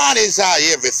when God is our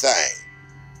everything?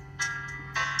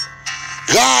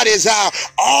 God is our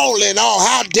all in all.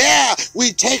 How dare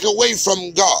we take away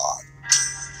from God?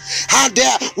 How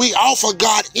dare we offer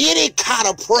God any kind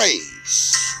of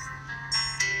praise?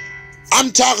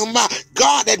 I'm talking about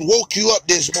God that woke you up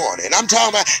this morning. I'm talking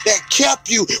about that kept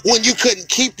you when you couldn't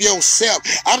keep yourself.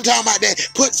 I'm talking about that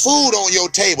put food on your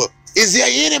table. Is there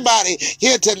anybody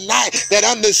here tonight that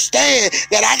understands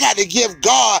that I got to give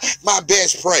God my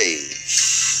best praise?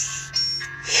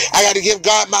 I got to give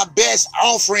God my best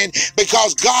offering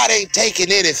because God ain't taking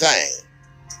anything.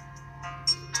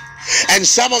 And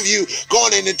some of you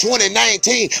going into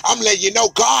 2019, I'm letting you know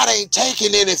God ain't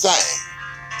taking anything.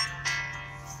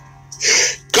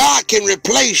 God can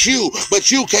replace you,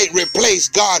 but you can't replace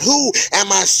God. Who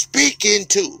am I speaking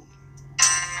to?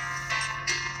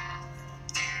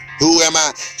 Who am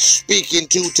I speaking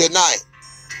to tonight?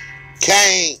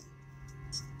 Cain.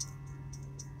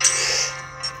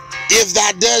 If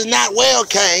thou does not well,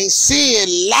 Cain,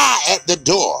 sin lie at the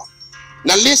door.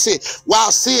 Now listen,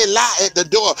 while sin lie at the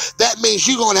door, that means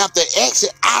you're going to have to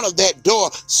exit out of that door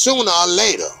sooner or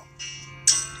later.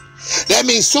 That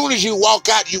means soon as you walk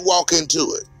out, you walk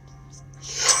into it.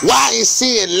 Why is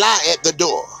sin lie at the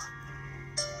door?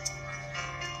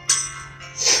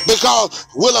 Because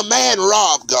will a man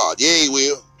rob God? Yeah, he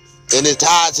will. And his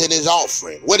tithes and his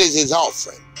offering. What is his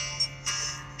offering?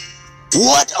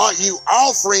 What are you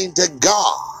offering to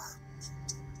God?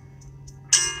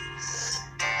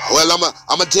 Well,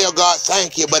 I'm gonna tell God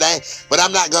thank you, but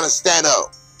I'm not gonna stand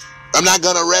up. I'm not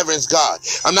gonna reverence God.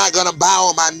 I'm not gonna bow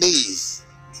on my knees.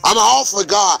 I'm going to offer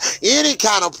God any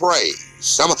kind of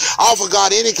praise. I'm going to offer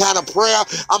God any kind of prayer.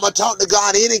 I'm going to talk to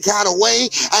God any kind of way.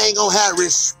 I ain't going to have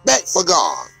respect for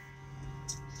God.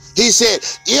 He said,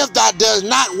 if thou does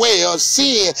not well,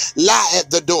 sin lie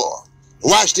at the door.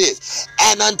 Watch this.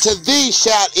 And unto thee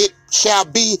shall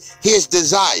be his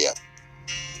desire.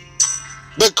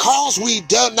 Because we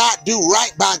do not do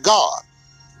right by God,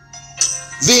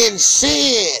 then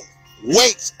sin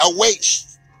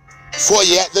awaits for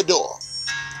you at the door.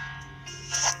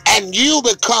 And you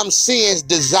become sin's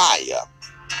desire.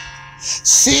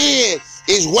 Sin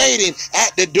is waiting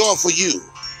at the door for you.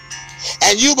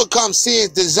 And you become sin's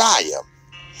desire.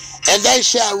 And they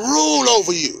shall rule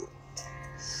over you.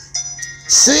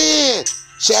 Sin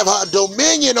shall have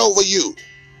dominion over you.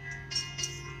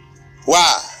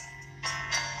 Why?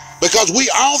 Because we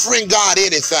offering God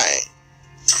anything.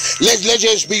 Let's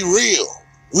just be real.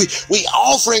 We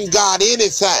offering God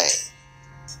anything.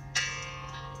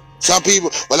 Some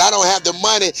people, well, I don't have the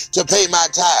money to pay my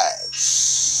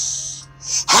tithes.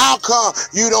 How come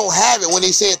you don't have it when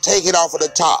he said take it off of the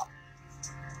top?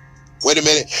 Wait a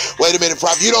minute,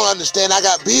 prophet. You don't understand. I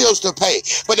got bills to pay.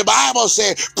 But the Bible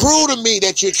said, prove to me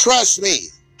that you trust me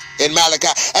in Malachi.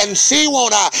 And see,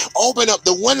 won't I open up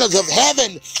the windows of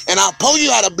heaven and I'll pour you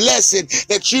out a blessing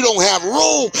that you don't have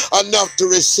room enough to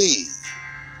receive.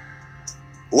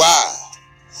 Why?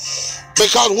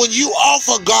 Because when you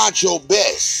offer God your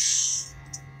best,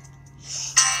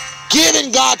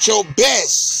 giving God your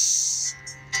best,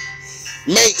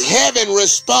 make heaven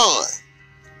respond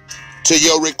to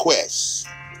your requests.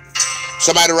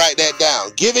 Somebody write that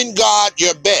down. Giving God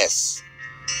your best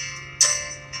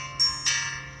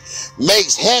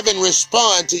makes heaven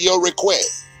respond to your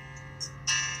request.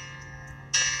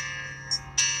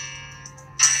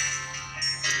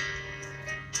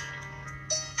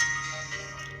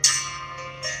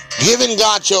 Giving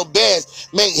God your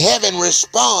best make heaven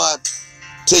respond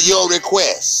to your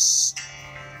requests.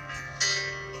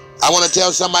 I want to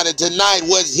tell somebody tonight,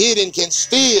 what's hidden can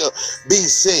still be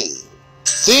seen.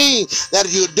 Things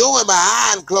that you're doing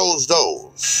behind closed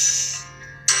doors.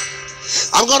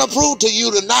 I'm going to prove to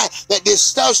you tonight that this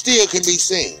stuff still can be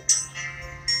seen.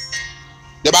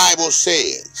 The Bible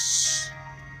says,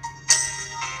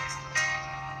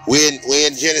 we're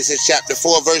in Genesis chapter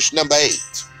 4, verse number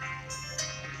 8.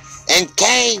 And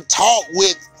Cain talked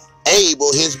with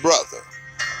Abel, his brother.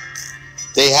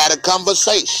 They had a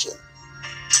conversation.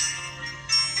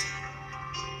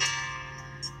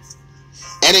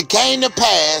 And it came to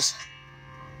pass,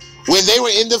 when they were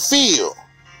in the field,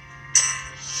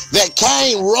 that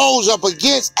Cain rose up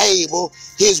against Abel,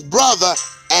 his brother,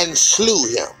 and slew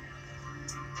him.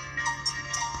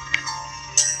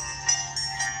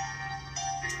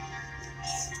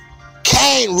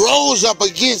 Cain rose up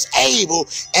against Abel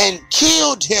and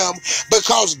killed him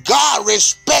because God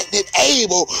respected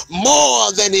Abel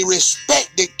more than he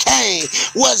respected Cain.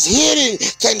 What's hidden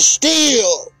can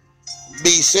still be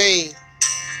seen.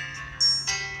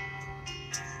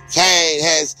 Cain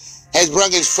has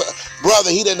brought his brother.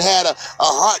 He done had a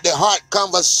heart-to-heart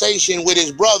conversation with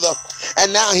his brother,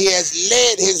 and now he has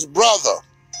led his brother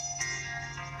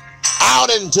out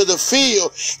into the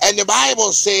field, and the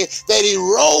Bible said that he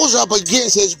rose up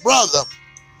against his brother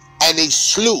and he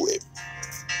slew him.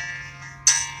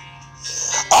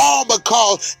 All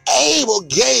because Abel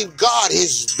gave God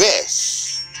his best.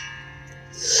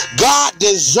 God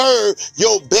deserves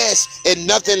your best and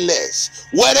nothing less.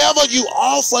 Whatever you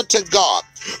offer to God,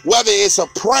 whether it's a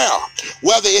prayer,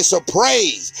 whether it's a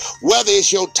praise, whether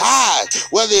it's your tithe,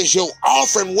 whether it's your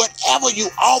offering, whatever you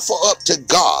offer up to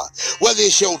God, whether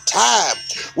it's your time,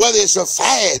 whether it's a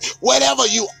fast, whatever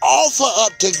you offer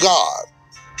up to God,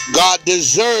 God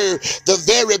deserves the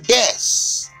very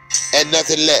best and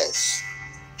nothing less.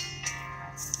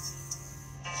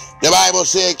 The Bible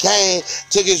said Cain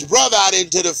took his brother out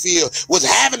into the field, was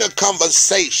having a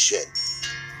conversation.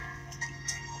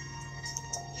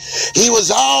 He was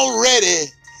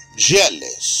already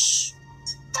jealous.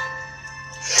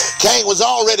 Cain was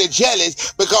already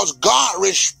jealous because God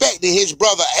respected his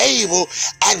brother Abel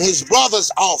and his brother's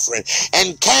offering.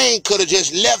 And Cain could have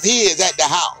just left his at the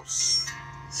house.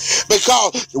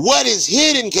 Because what is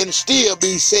hidden can still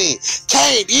be seen.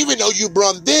 Cain, even though you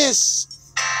brought this,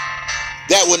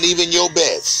 that wasn't even your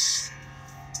best.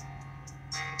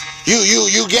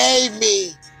 You gave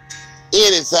me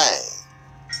anything.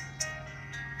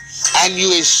 And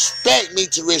you expect me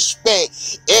to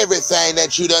respect everything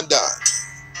that you done.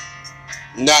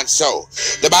 Not so.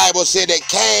 The Bible said that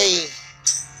Cain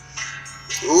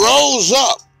rose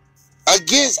up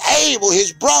against Abel,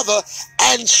 his brother,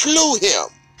 and slew him.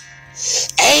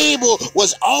 Abel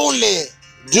was only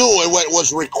doing what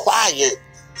was required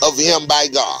of him by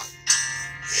God.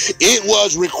 It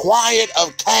was required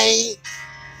of Cain.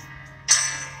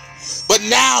 But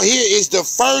now here is the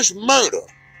first murder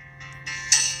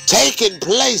taking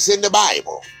place in the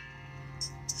Bible.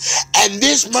 And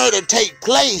this murder takes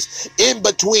place in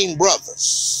between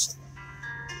brothers.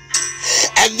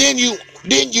 And then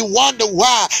you wonder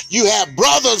why you have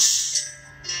brothers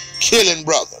killing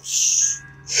brothers.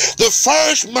 The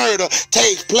first murder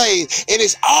takes place, and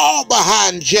it's all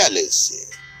behind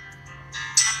jealousy.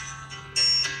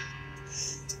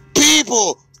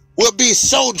 People will be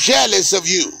so jealous of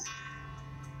you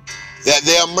that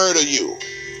they'll murder you.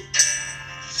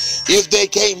 If they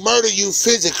can't murder you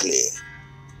physically,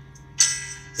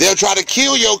 they'll try to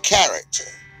kill your character,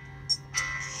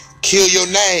 kill your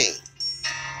name,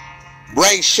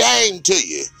 bring shame to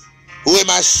you. Who am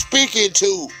I speaking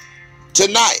to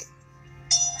tonight?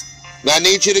 Now I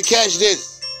need you to catch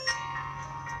this.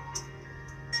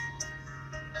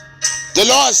 The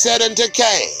Lord said unto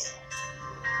Cain,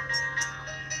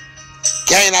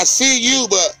 Cain, I see you,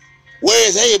 but where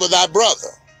is Abel, thy brother?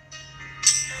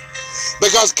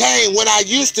 Because Cain, when I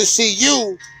used to see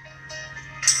you,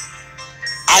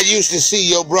 I used to see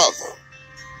your brother.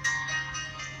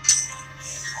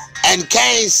 And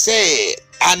Cain said,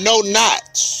 I know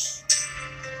not.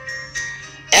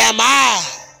 Am I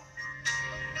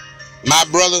my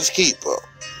brother's keeper?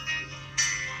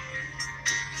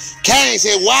 Cain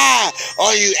said, why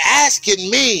are you asking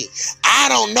me? I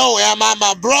don't know. Am I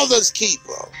my brother's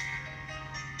keeper?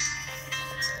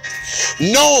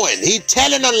 Knowing, he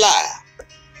telling a lie.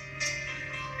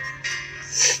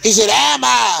 He said, am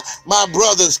I my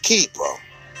brother's keeper?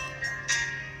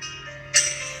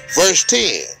 Verse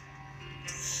 10.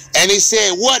 And he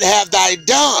said, what have thou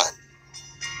done?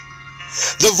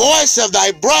 The voice of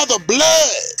thy brother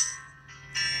blood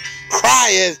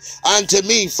crieth unto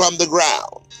me from the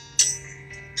ground.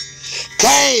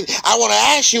 Cain, I want to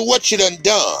ask you what you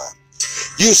done.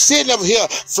 You sitting up here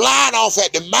flying off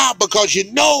at the mouth because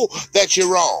you know that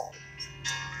you're wrong.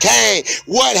 Cain,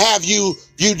 what have you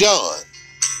done?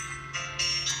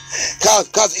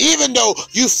 Because even though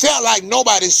you felt like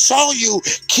nobody saw you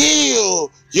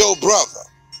kill your brother,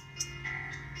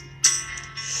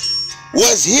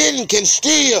 what's hidden can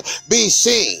still be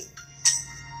seen.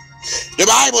 The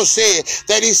Bible said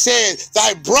that he said,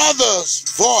 thy brother's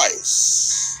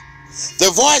voice,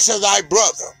 the voice of thy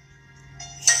brother,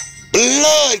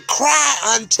 blood cry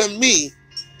unto me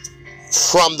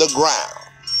from the ground.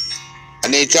 I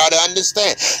need y'all to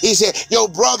understand. He said, your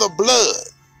brother blood,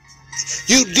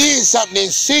 you did something in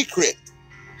secret.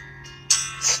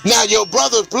 Now your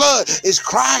brother's blood is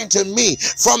crying to me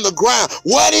from the ground.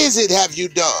 What is it have you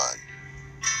done?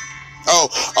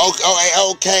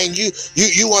 Oh, Cain,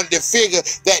 you wanted to figure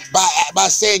that by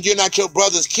saying you're not your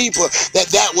brother's keeper,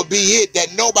 that would be it,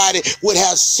 that nobody would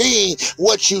have seen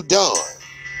what you done.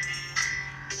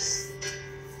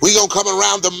 We're going to come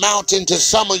around the mountain to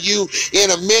some of you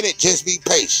in a minute. Just be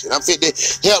patient. I'm fit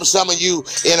to help some of you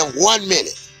in 1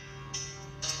 minute.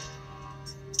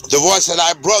 The voice of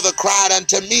thy brother cried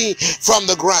unto me from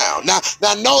the ground. Now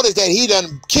notice that he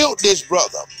done killed this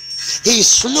brother. He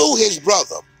slew his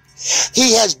brother.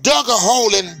 He has dug a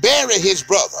hole and buried his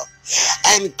brother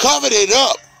and covered it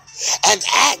up and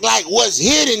act like what's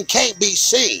hidden can't be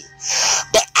seen.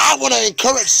 But I want to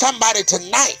encourage somebody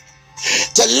tonight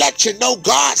to let you know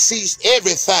God sees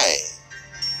everything.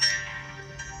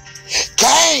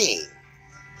 Cain,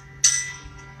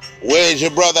 where's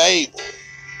your brother Abel?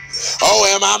 Oh,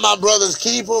 am I my brother's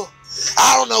keeper?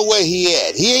 I don't know where he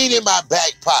at. He ain't in my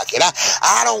back pocket.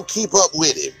 I don't keep up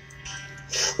with him.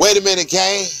 Wait a minute,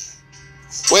 Cain.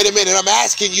 Wait a minute. I'm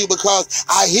asking you because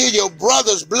I hear your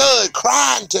brother's blood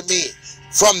crying to me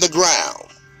from the ground.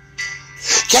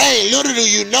 Cain, little do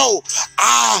you know,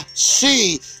 I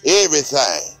see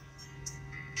everything.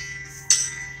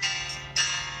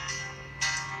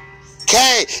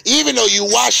 Cain, even though you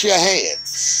wash your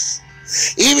hands,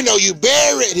 even though you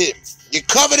buried him, you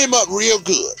covered him up real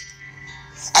good,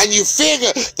 and you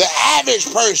figure the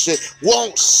average person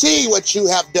won't see what you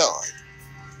have done.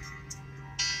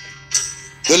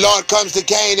 The Lord comes to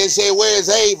Cain and says, where is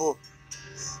Abel?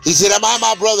 He said, am I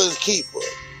my brother's keeper?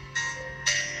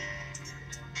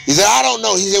 He said, I don't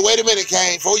know. He said, wait a minute,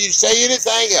 Cain, before you say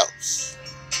anything else,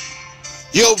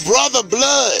 your brother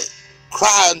blood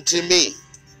cried unto me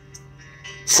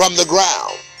from the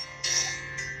ground,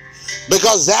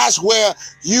 because that's where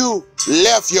you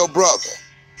left your brother,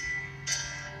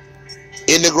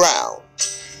 in the ground.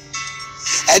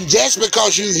 And just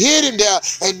because you hid him there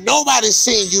and nobody's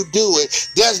seen you do it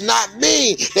does not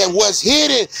mean that what's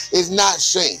hidden is not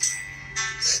seen.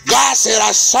 God said,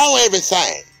 I saw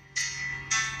everything.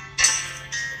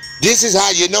 This is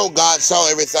how you know God saw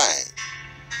everything.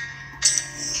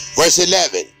 Verse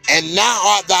 11, and now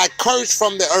art thou cursed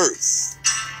from the earth,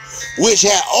 which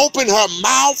hath opened her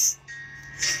mouth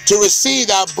to receive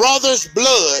thy brother's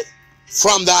blood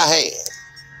from thy hand.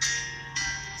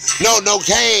 No,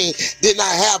 Cain did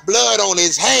not have blood on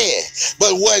his hand,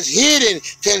 but what's hidden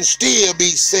can still be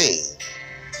seen.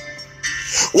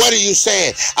 What are you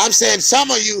saying? I'm saying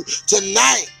some of you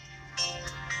tonight,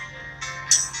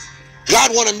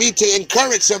 God wanted me to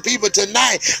encourage some people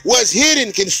tonight. What's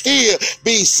hidden can still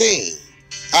be seen.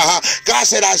 God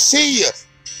said, I see you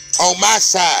on my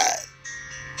side,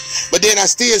 but then I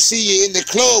still see you in the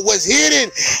club. What's hidden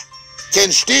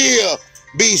can still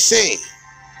be seen.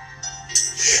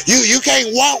 You can't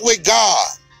walk with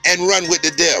God and run with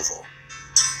the devil.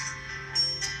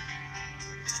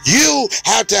 You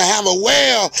have to have a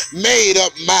well made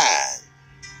up mind.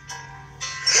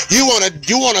 You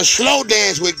want to slow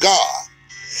dance with God,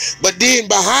 but then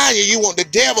behind you, you want the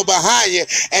devil behind you,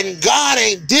 and God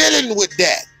ain't dealing with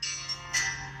that.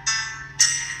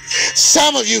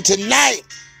 Some of you tonight,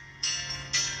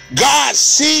 God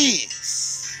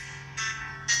sees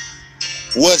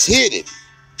what's hidden.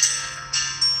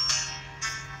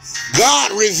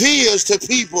 God reveals to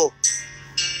people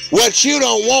what you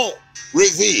don't want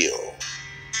revealed.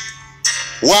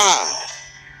 Why?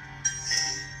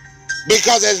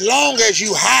 Because as long as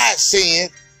you hide sin,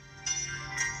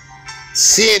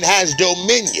 sin has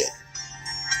dominion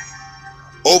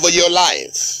over your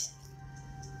life.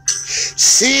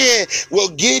 Sin will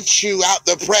get you out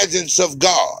the presence of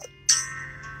God.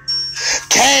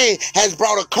 Cain has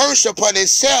brought a curse upon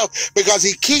himself because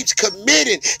he keeps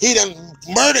committing. He done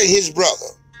murdered his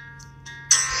brother.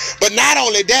 But not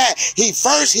only that, he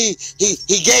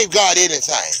gave God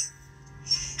anything.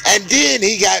 And then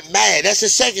he got mad. That's the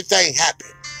second thing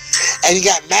happened. And he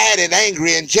got mad and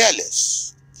angry and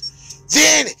jealous.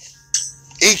 Then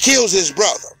he kills his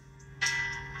brother.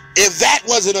 If that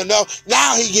wasn't enough,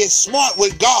 now he gets smart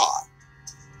with God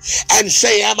and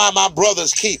say, am I my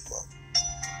brother's keeper?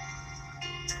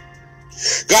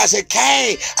 God said,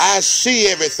 Cain, I see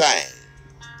everything.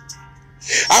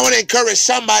 I want to encourage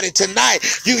somebody tonight.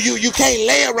 You can't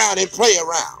lay around and play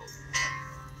around.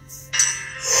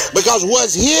 Because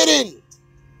what's hidden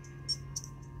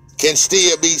can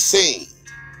still be seen.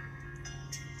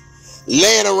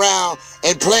 Laying around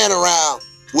and playing around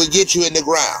will get you in the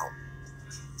ground.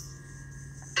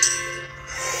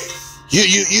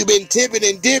 You've been tipping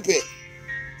and dipping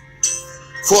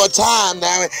for a time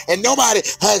now, and nobody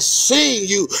has seen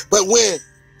you, but when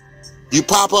you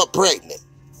pop up pregnant,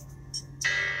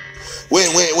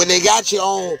 when they got you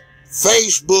on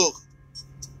Facebook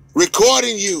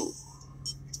recording you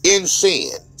in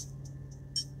sin,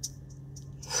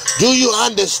 do you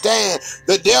understand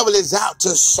the devil is out to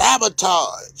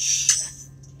sabotage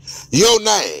your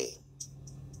name?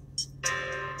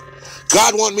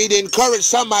 God wants me to encourage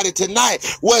somebody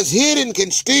tonight. What's hidden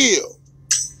can still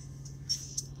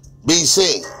be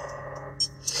seen.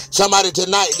 Somebody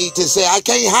tonight needs to say, I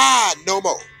can't hide no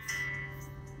more.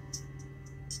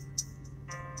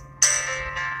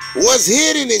 What's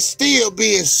hidden is still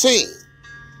being seen.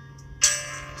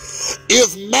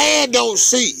 If man don't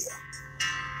see you,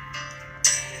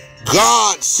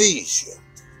 God sees you.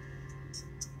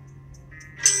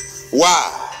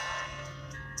 Why?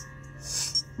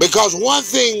 Because one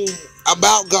thing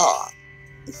about God,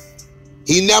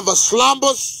 he never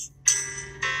slumbers,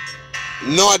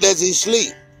 nor does he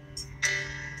sleep.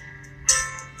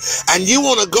 And you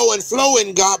want to go and flow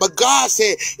in God, but God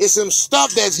said it's some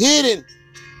stuff that's hidden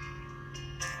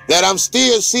that I'm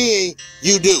still seeing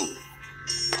you do.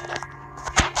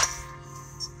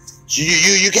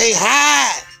 You can't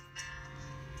hide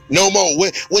no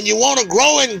more. When you want to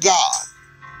grow in God,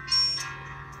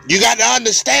 you got to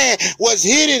understand what's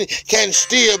hidden can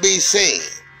still be seen.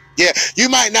 Yeah, you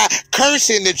might not curse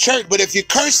in the church, but if you're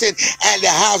cursing at the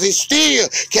house, it still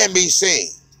can be seen.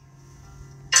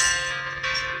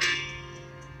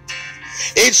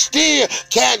 It still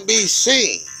can be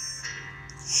seen.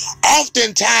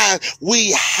 Oftentimes,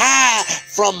 we hide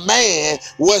from man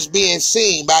what's being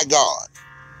seen by God.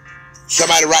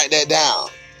 Somebody write that down.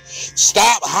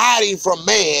 Stop hiding from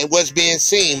man what's being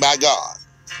seen by God.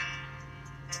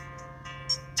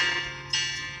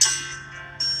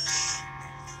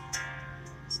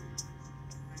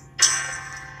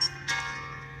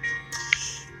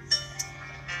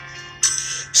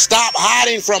 Stop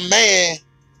hiding from man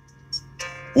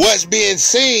what's being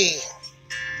seen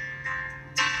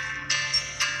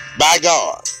by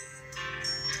God.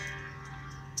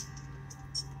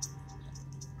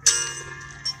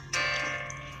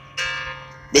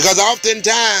 Because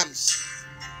oftentimes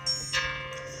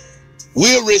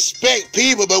we'll respect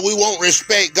people, but we won't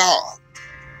respect God.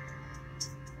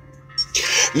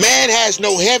 Man has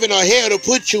no heaven or hell to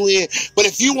put you in, but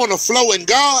if you want to flow in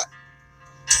God,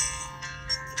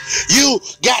 you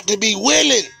got to be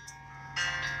willing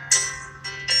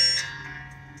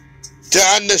to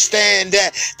understand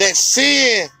that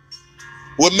sin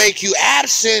will make you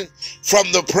absent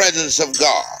from the presence of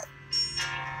God.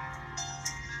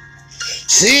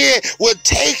 Sin will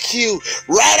take you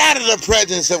right out of the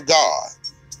presence of God.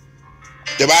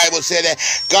 The Bible said that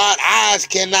God's eyes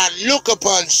cannot look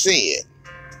upon sin.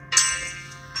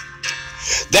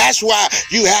 That's why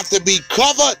you have to be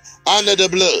covered under the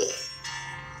blood.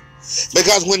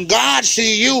 Because when God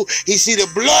sees you, he sees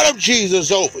the blood of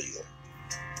Jesus over you.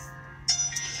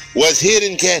 What's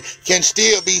hidden can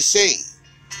still be seen.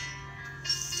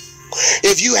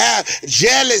 If you have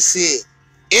jealousy,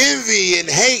 envy, and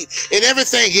hate, and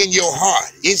everything in your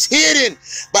heart, it's hidden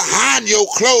behind your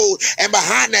clothes and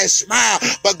behind that smile.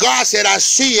 But God said, I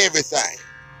see everything.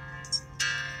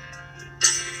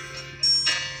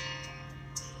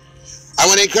 I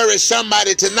want to encourage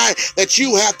somebody tonight that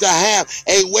you have to have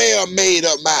a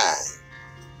well-made-up mind.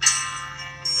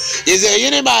 Is there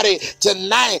anybody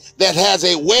tonight that has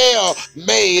a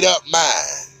well-made-up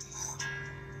mind?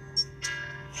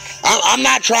 I'm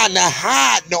not trying to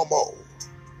hide no more.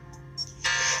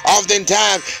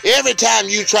 Oftentimes, every time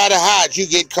you try to hide, you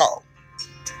get caught.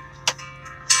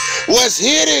 What's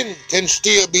hidden can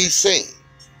still be seen.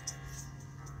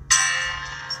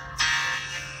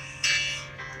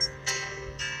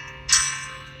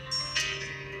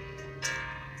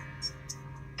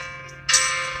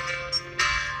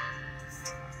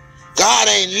 God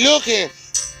ain't looking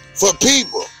for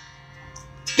people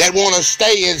that want to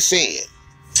stay in sin.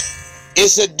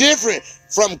 It's a difference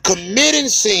from committing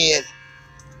sin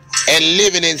and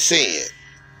living in sin.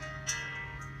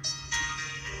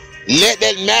 Let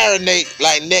that marinate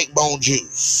like neck bone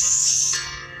juice.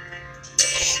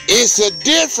 It's a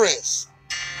difference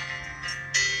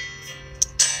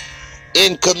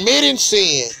in committing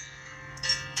sin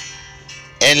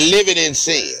and living in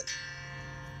sin.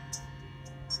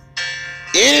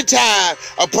 Anytime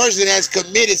a person has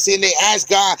committed sin, they ask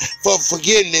God for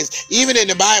forgiveness. Even in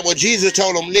the Bible, Jesus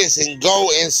told them, listen, go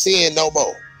and sin no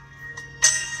more.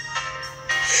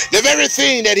 The very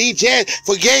thing that he just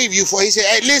forgave you for, he said,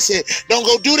 hey, listen, don't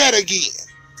go do that again.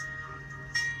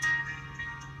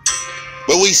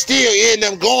 But we still end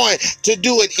up going to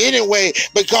do it anyway.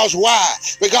 Because why?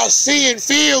 Because sin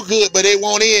feel good, but it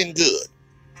won't end good.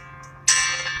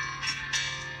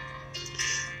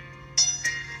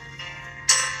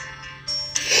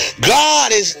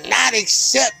 God is not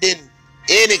accepting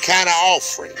any kind of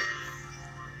offering.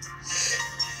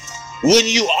 When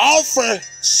you offer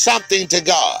something to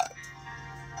God,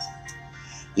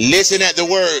 listen at the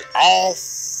word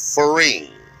offering.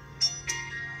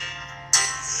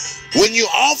 When you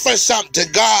offer something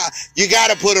to God, you got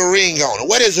to put a ring on it.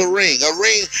 What is a ring? A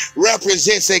ring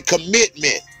represents a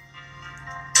commitment.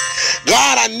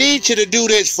 God, I need you to do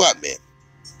this for me.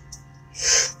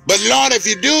 But Lord, if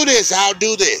you do this, I'll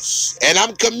do this. And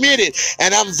I'm committed,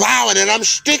 and I'm vowing, and I'm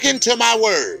sticking to my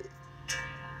word.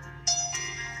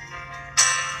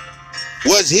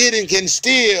 What's hidden can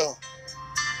still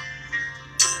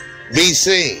be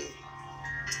seen.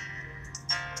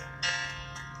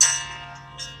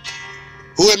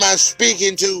 Who am I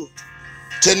speaking to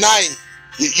tonight?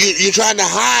 You're trying to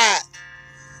hide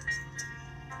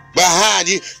behind.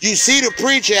 You see the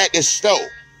preacher at the store,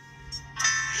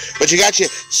 but you got your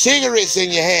cigarettes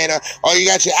in your hand, or you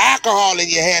got your alcohol in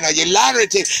your hand, or your lottery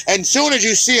ticket, and as soon as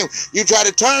you see him, you try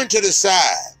to turn to the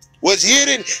side. What's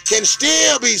hidden can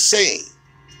still be seen.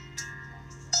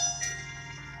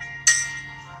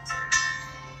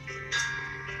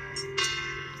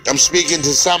 I'm speaking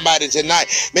to somebody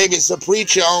tonight. Maybe it's a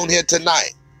preacher on here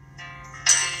tonight.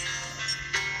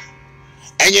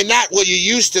 And you're not where you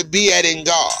used to be at in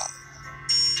God.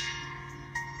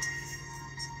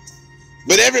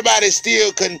 But everybody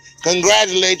still can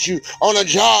congratulate you on a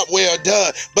job well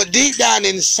done. But deep down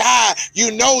inside,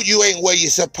 you know you ain't where you're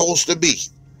supposed to be.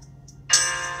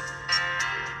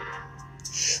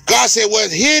 God said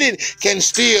what's hidden can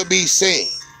still be seen.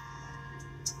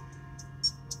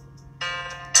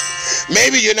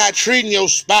 Maybe you're not treating your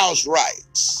spouse right.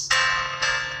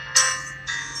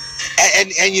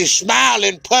 And you smile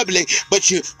in public,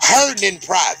 but you're hurting in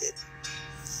private.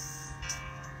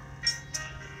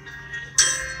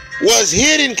 What's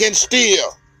hidden can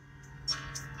still,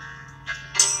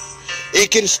 it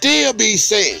can still be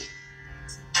seen.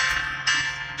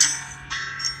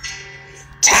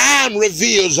 Time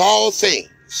reveals all things.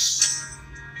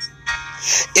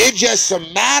 It's just a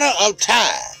matter of time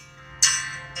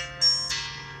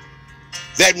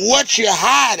that what you're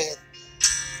hiding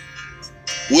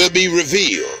will be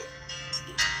revealed.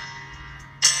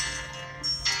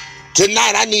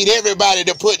 Tonight, I need everybody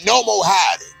to put no more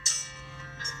hiding.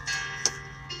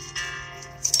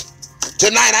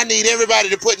 Tonight, I need everybody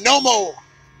to put no more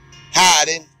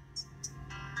hiding.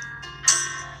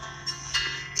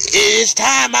 It's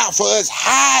time out for us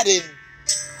hiding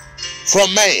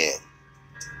from man.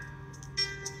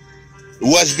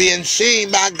 What's being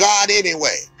seen by God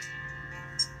anyway.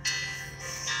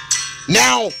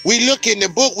 Now, we look in the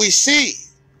book, we see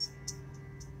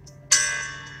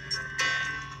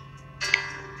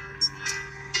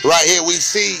right here, we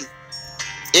see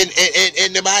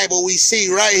in the Bible, we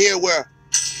see right here where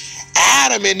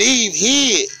Adam and Eve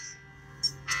hid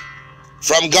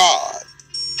from God.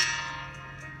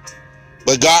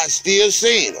 But God still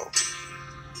seen them.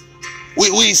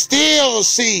 We still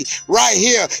see right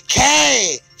here,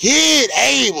 Cain hid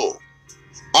Abel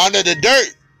under the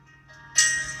dirt.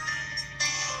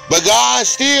 But God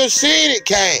still seen it,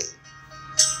 Cain.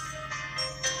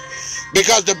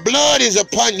 Because the blood is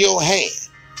upon your hand.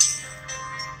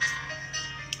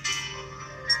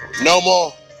 No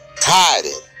more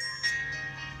hiding.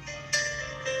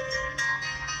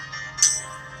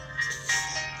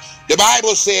 The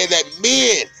Bible said that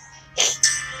men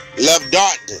love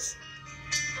darkness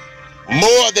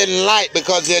more than light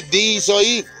because their deeds are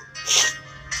evil.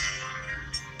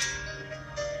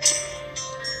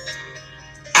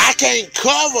 I can't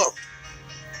cover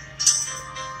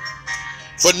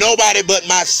for nobody but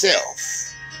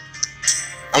myself.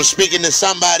 I'm speaking to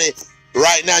somebody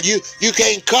right now. You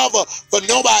can't cover for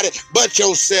nobody but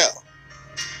yourself.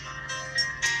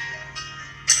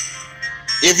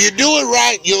 If you do it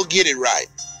right, you'll get it right.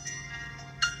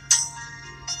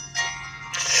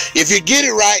 If you get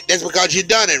it right, that's because you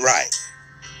done it right.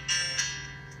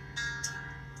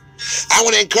 I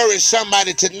want to encourage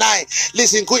somebody tonight.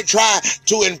 Listen, quit trying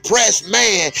to impress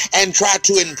man and try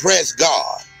to impress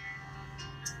God.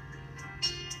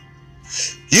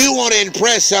 You want to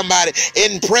impress somebody,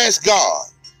 impress God.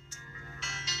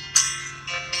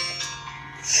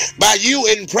 By you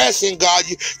impressing God,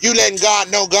 you letting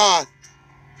God know, God,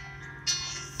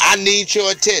 I need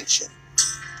your attention.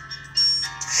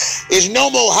 There's no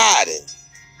more hiding.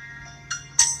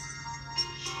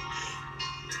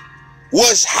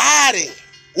 What's hiding,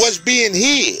 what's being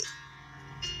hid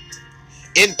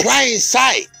in plain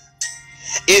sight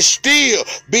is still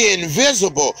being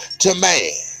visible to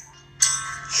man.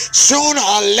 Sooner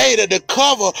or later, the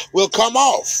cover will come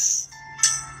off.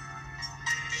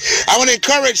 I want to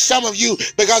encourage some of you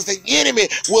because the enemy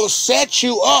will set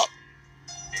you up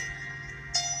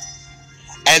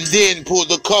and then pull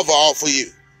the cover off of you.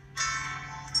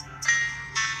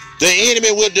 The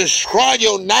enemy will destroy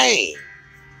your name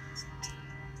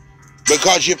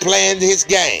because you planned his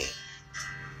game.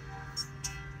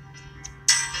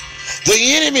 The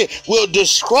enemy will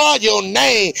destroy your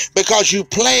name because you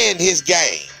planned his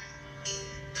game.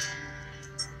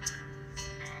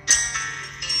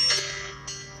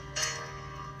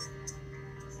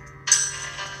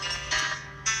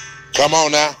 Come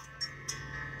on now.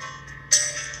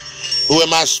 Who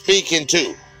am I speaking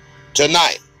to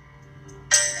tonight?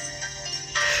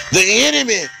 The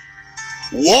enemy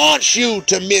wants you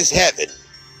to miss heaven.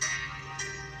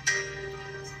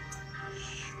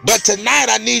 But tonight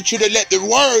I need you to let the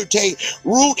word take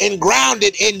root and ground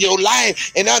it in your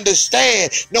life and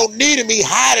understand no need of me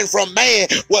hiding from man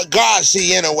what God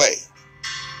see anyway.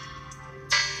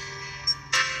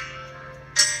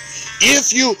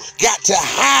 If you got to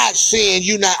hide sin,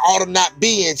 you ought to not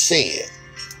be in sin.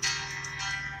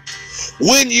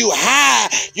 When you hide,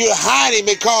 you're hiding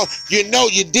because you know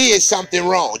you did something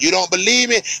wrong. You don't believe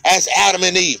me? As Adam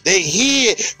and Eve. They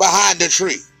hid behind the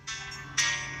tree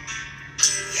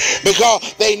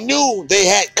because they knew they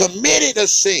had committed a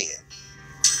sin.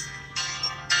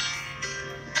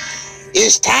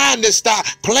 It's time to stop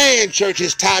playing church.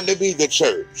 It's time to be the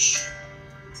church.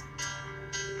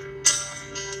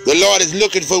 The Lord is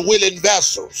looking for willing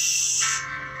vessels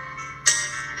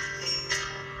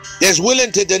that's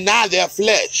willing to deny their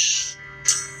flesh,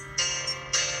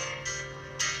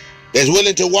 that's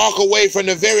willing to walk away from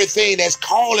the very thing that's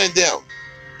calling them.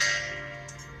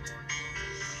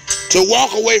 To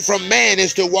walk away from man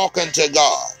is to walk unto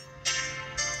God.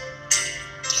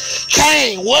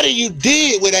 Cain, what do you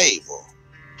did with Abel?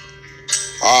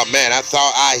 Oh man, I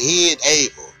thought I hid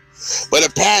Abel. But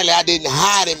apparently I didn't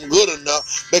hide him good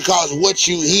enough because what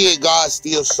you hid, God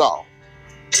still saw.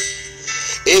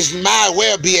 It might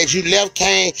well be as you left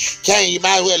Cain, you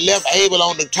might well left Abel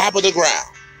on the top of the ground.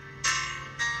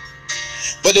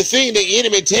 But the thing the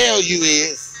enemy tells you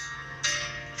is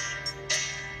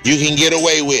you can get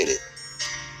away with it.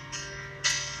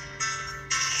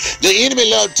 The enemy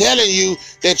loves telling you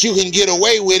that you can get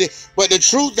away with it, but the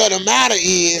truth of the matter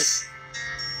is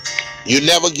you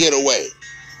never get away.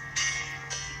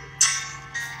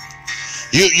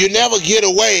 You never get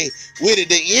away with it.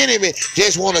 The enemy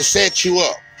just want to set you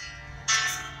up.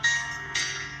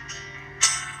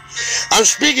 I'm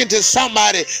speaking to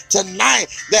somebody tonight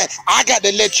that I got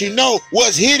to let you know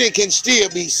what's hidden can still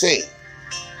be seen.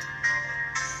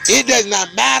 It does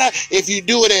not matter if you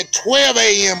do it at 12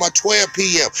 a.m. or 12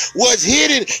 p.m. What's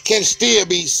hidden can still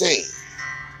be seen.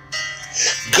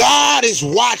 God is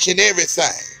watching everything.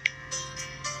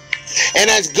 And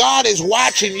as God is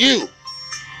watching you,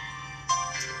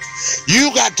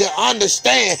 you got to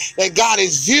understand that God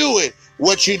is viewing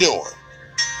what you're doing.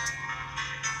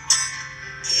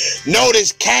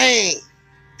 Notice Cain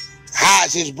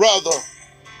hides his brother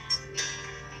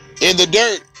in the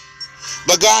dirt.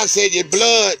 But God said your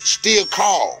blood still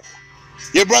calls.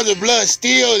 Your brother's blood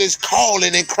still is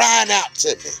calling and crying out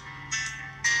to me.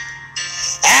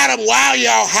 Adam, why are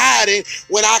y'all hiding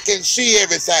when I can see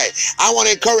everything? I want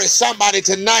to encourage somebody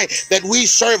tonight that we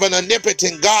serve an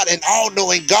omnipotent God, an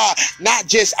all-knowing God, not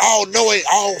just all-knowing,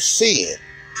 all-seeing.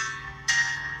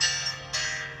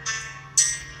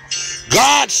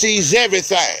 God sees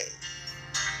everything.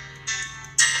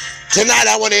 Tonight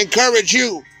I want to encourage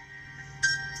you.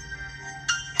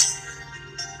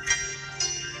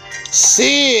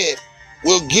 Sin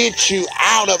will get you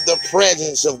out of the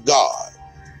presence of God.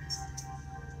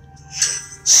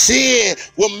 Sin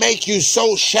will make you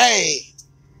so ashamed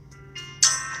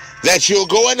that you'll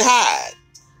go and hide.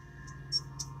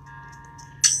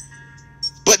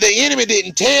 But the enemy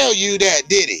didn't tell you that,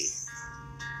 did he?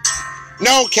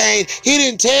 No, Cain, he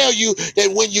didn't tell you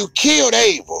that when you killed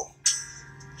Abel,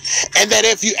 and that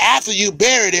if you, after you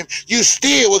buried him, you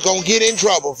still were going to get in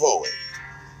trouble for it.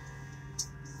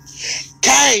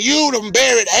 Cain, you done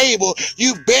buried Abel.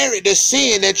 You buried the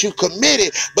sin that you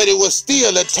committed, but it was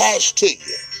still attached to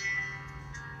you.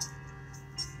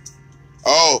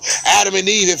 Oh, Adam and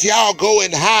Eve, if y'all go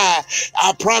and hide,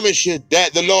 I promise you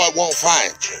that the Lord won't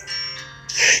find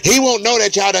you. He won't know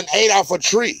that y'all done ate off a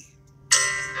tree.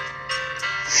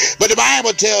 But the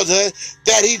Bible tells us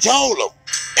that he told them,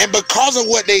 and because of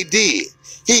what they did,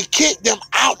 he kicked them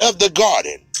out of the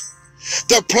garden,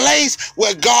 the place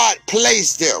where God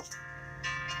placed them.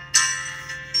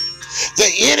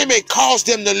 The enemy caused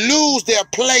them to lose their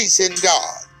place in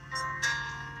God.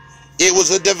 It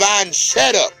was a divine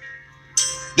setup.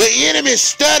 The enemy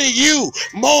study you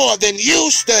more than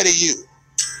you study you.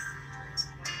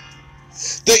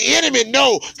 The enemy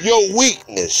know your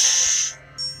weakness,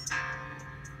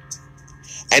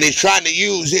 and he's trying to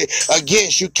use it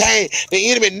against you. Cain,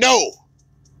 the enemy know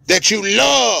that you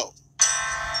love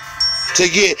to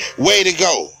get way to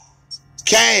go.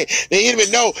 Cain, the enemy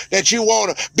know that you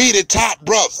want to be the top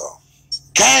brother.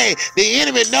 Cain, the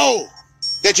enemy know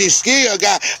that you still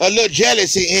got a little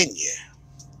jealousy in you.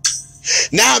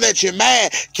 Now that you're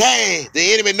mad, Cain,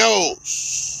 the enemy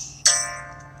knows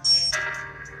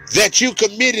that you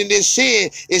committing this sin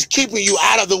is keeping you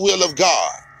out of the will of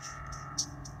God.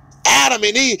 Adam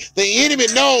and Eve, the enemy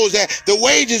knows that the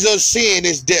wages of sin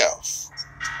is death.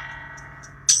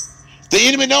 The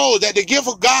enemy knows that the gift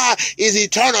of God is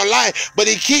eternal life, but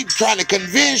he keeps trying to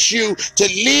convince you to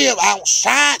live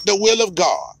outside the will of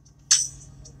God.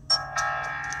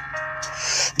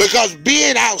 Because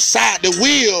being outside the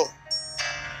will,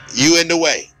 you in the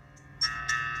way.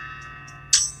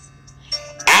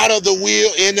 Out of the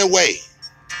will, in the way.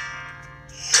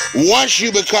 Once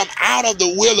you become out of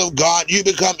the will of God, you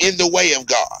become in the way of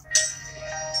God.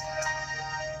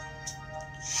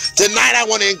 Tonight I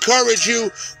want to encourage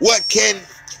you,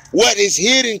 what is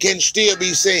hidden can still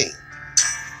be seen.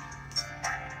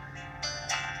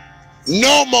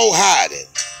 No more hiding.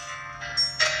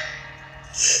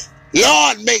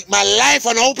 Lord, make my life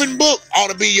an open book ought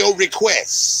to be your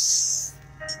request.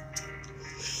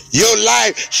 Your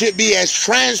life should be as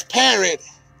transparent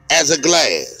as a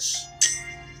glass.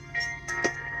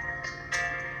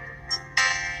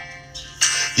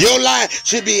 Your life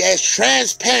should be as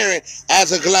transparent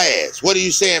as a glass. What are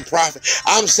you saying, prophet?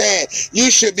 I'm saying you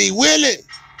should be willing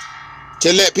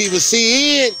to let people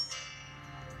see in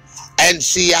and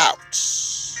see out.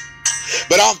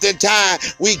 But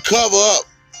oftentimes we cover up.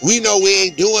 We know we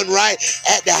ain't doing right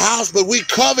at the house, but we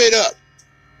cover it up.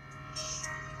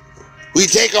 We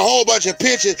take a whole bunch of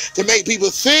pictures to make people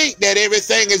think that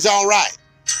everything is all right.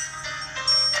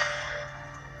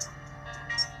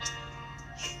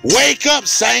 Wake up,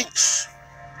 saints.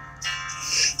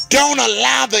 Don't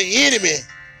allow the enemy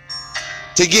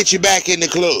to get you back in the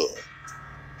club.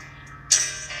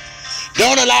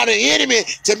 Don't allow the enemy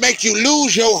to make you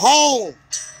lose your home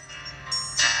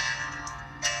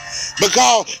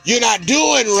because you're not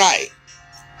doing right.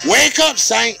 Wake up,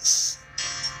 saints.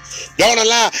 Don't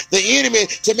allow the enemy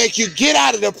to make you get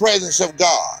out of the presence of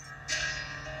God.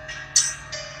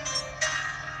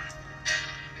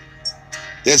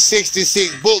 There's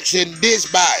 66 books in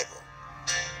this Bible,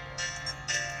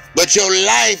 but your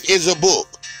life is a book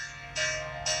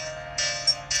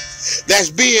that's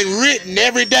being written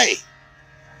every day.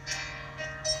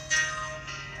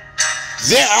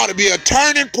 There ought to be a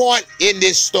turning point in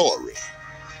this story.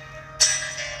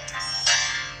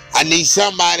 I need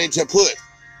somebody to put,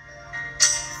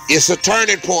 it's a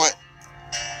turning point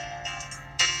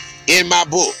in my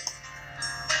book.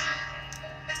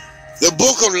 The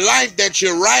book of life that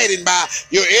you're writing by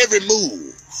your every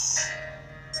move.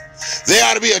 There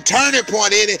ought to be a turning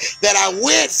point in it that I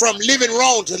went from living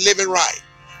wrong to living right.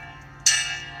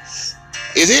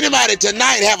 Is anybody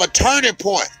tonight have a turning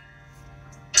point?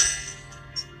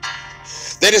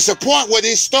 That it's a point where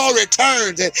this story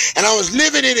turns and I was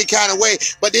living any kind of way,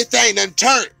 but this thing done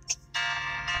turned.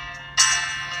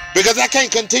 Because I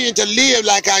can't continue to live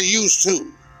like I used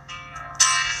to.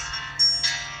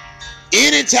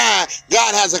 Anytime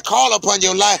God has a call upon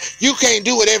your life, you can't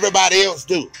do what everybody else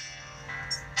do.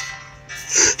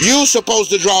 You're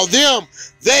supposed to draw them.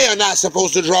 They are not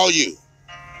supposed to draw you.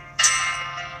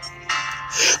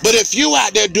 But if you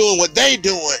out there doing what they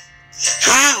doing,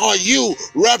 how are you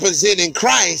representing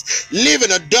Christ,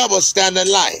 living a double standard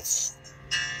life?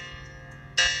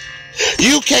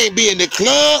 You can't be in the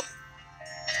club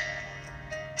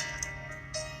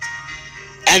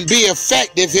and be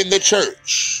effective in the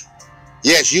church.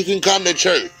 Yes, you can come to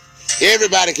church.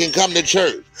 Everybody can come to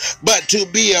church. But to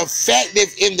be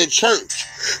effective in the church,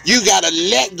 you got to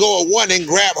let go of one and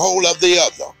grab hold of the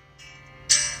other.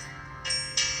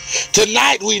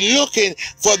 Tonight we're looking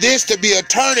for this to be a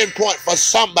turning point for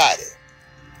somebody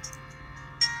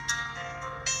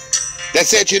that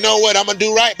said, you know what, I'm going to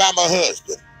do right by my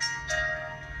husband.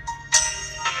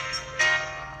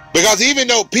 Because even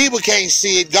though people can't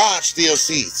see it, God still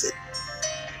sees it.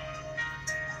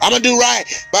 I'm going to do right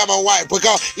by my wife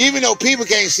because even though people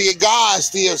can't see it, God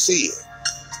still sees it.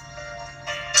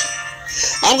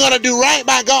 I'm going to do right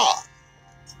by God.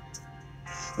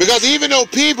 Because even though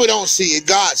people don't see it,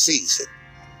 God sees it.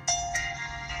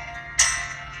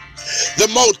 The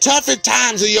most toughest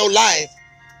times of your life,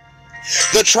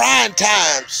 the trying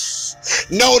times,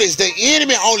 notice the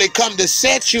enemy only come to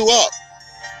set you up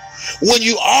when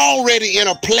you already in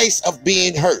a place of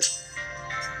being hurt.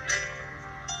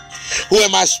 Who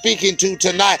am I speaking to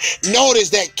tonight? Notice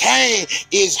that Cain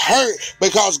is hurt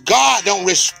because God don't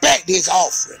respect his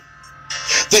offering.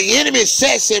 The enemy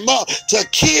sets him up to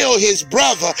kill his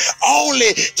brother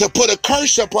only to put a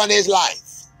curse upon his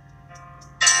life.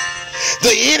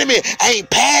 The enemy ain't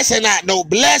passing out no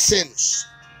blessings.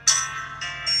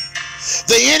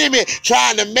 The enemy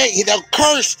trying to make the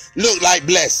curse look like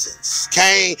blessings.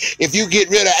 Cain, if you get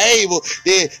rid of Abel,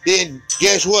 then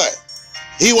guess what?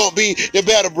 He won't be the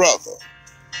better brother.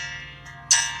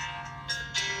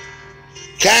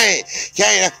 Cain,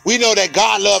 we know that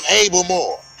God loved Abel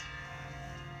more.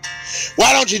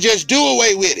 Why don't you just do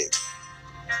away with it?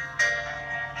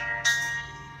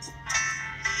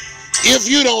 If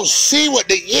you don't see what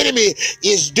the enemy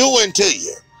is doing to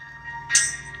you,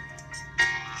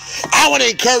 I want to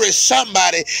encourage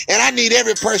somebody, and I need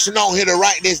every person on here to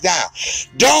write this down.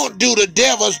 Don't do the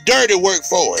devil's dirty work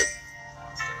for him.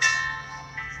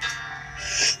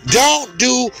 Don't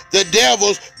do the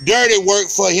devil's dirty work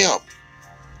for him.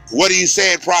 What are you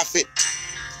saying, prophet?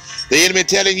 The enemy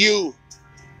telling you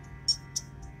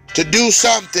to do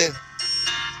something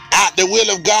out the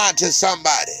will of God to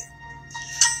somebody,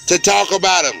 to talk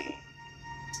about them,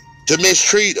 to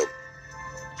mistreat them,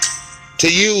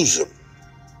 to use them,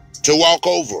 to walk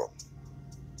over them,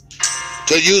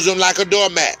 to use them like a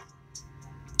doormat,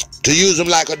 to use them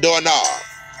like a doorknob.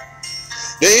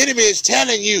 The enemy is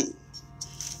telling you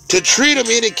to treat them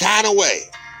any kind of way.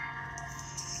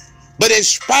 But in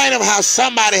spite of how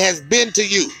somebody has been to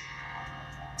you,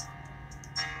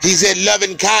 he said,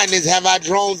 loving kindness have I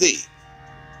drawn thee.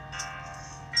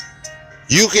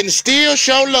 You can still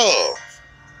show love,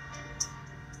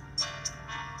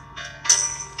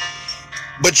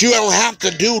 but you don't have to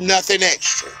do nothing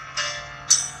extra.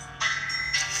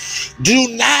 Do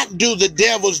not do the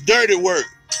devil's dirty work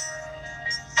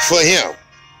for him.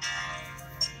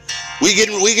 We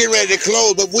getting ready to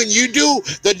close, but when you do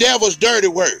the devil's dirty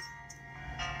work,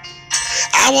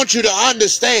 I want you to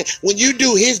understand, when you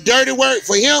do his dirty work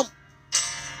for him,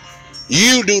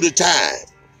 You do the time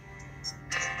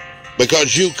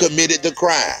because you committed the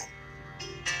crime.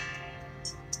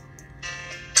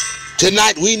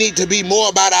 Tonight we need to be more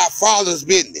about our Father's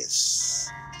business.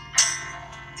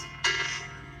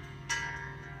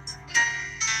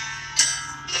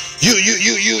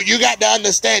 You got to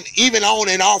understand, even on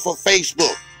and off of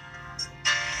Facebook,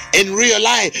 in real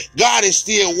life, God is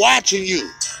still watching you.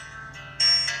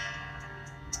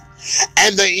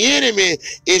 And the enemy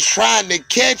is trying to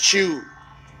catch you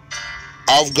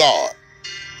off guard,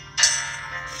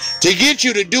 to get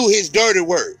you to do his dirty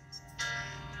work.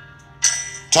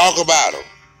 Talk about him.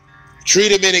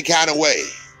 Treat him any kind of way.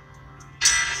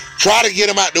 Try to get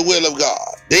him out the will of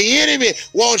God. The enemy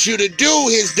wants you to do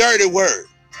his dirty work.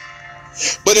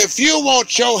 But if you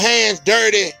want your hands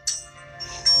dirty,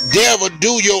 devil,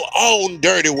 do your own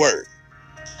dirty work.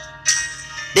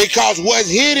 Because what's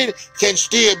hidden can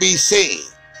still be seen.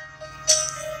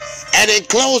 And in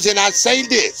closing, I say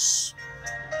this.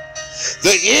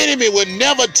 The enemy will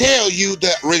never tell you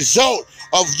the result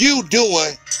of you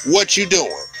doing what you're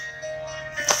doing.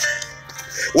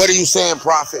 What are you saying,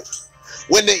 prophet?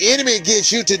 When the enemy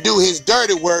gets you to do his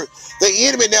dirty work, the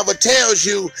enemy never tells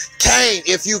you, Cain,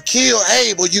 if you kill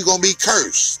Abel, you're going to be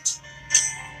cursed.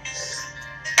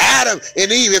 Adam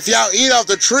and Eve, if y'all eat off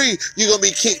the tree, you're going to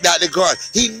be kicked out the garden.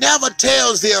 He never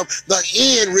tells them the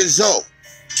end result.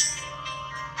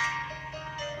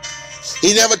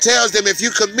 He never tells them, if you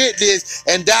commit this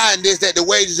and die in this, that the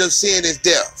wages of sin is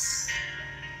death.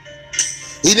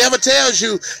 He never tells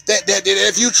you that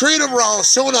if you treat them wrong,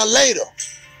 sooner or later,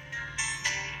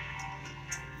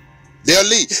 they'll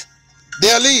leave.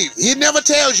 They'll leave. He never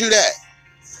tells you that.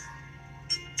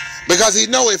 Because he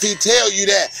knows if he tells you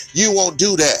that, you won't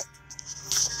do that.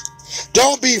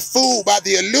 Don't be fooled by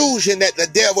the illusion that the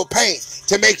devil paints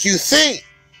to make you think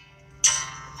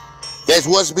that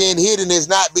what's being hidden is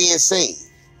not being seen.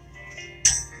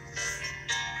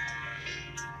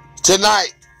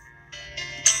 Tonight,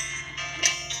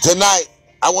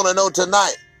 I want to know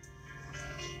tonight,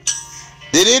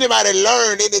 did anybody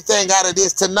learn anything out of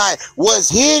this tonight? What's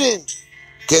hidden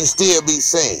can still be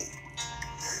seen.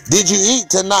 Did you eat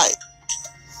tonight?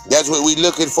 That's what we're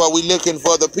looking for. We're looking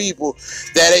for the people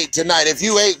that ate tonight. If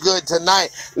you ate good tonight,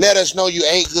 let us know you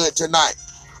ate good tonight.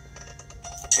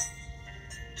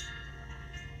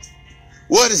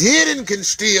 What is hidden can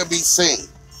still be seen.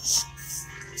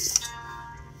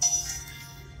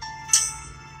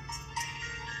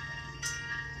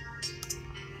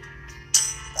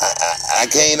 I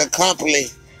can't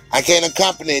accompany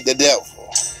the devil.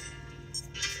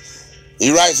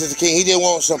 He writes as a king. He didn't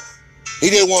want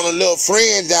a little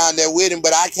friend down there with him,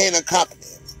 but I can't accompany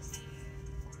him.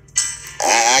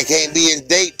 I can't be his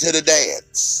date to the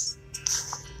dance,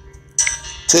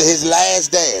 to his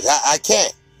last dance. I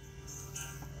can't.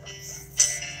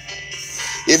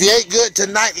 If you ate good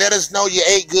tonight, let us know you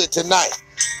ate good tonight.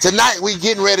 Tonight we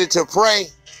getting ready to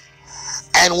pray.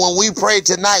 And when we pray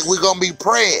tonight, we're going to be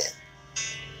praying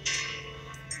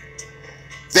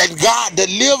that God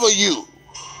deliver you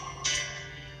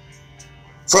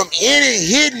from any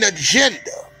hidden agenda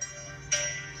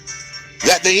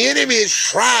that the enemy is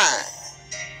trying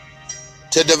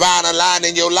to divine align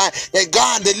in your life. That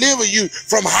God deliver you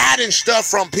from hiding stuff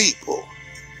from people.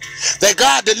 That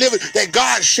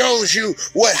God shows you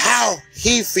how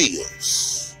he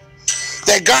feels.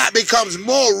 That God becomes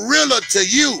more realer to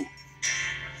you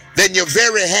than your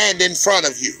very hand in front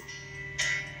of you.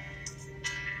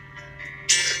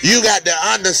 You got to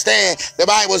understand, the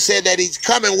Bible said that he's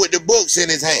coming with the books in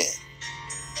his hand.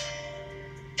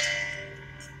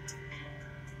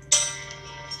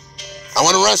 I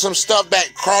want to run some stuff back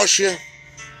across you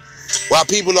while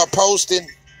people are posting.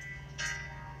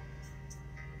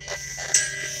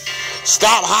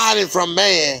 Stop hiding from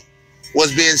man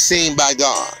what's being seen by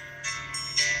God.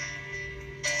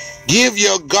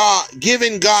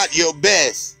 Giving God your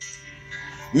best,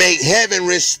 make heaven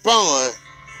respond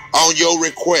on your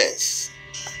requests.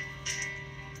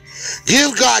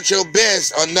 Give God your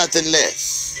best or nothing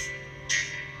less.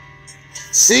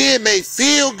 Sin may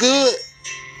feel good,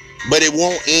 but it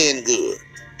won't end good.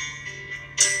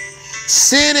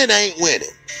 Sinning ain't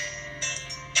winning.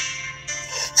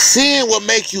 Sin will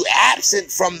make you absent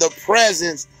from the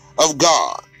presence of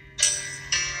God.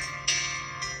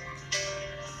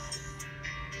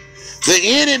 The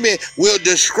enemy will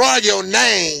destroy your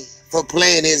name for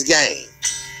playing his game.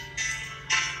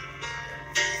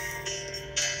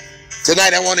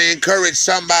 Tonight I want to encourage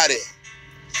somebody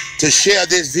to share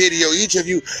this video, each of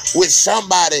you, with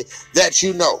somebody that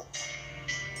you know.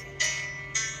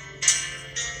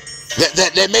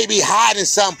 That may be hiding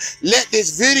something. Let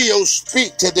this video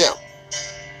speak to them.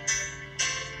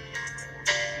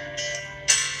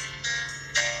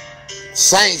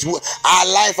 Saints, our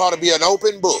life ought to be an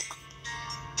open book.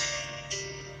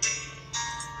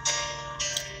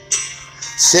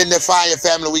 Send the fire,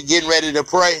 family. We getting ready to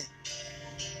pray.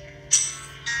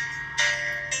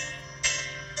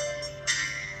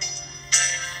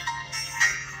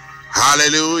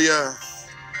 Hallelujah.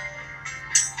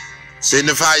 Send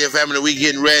the fire, family. We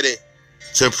getting ready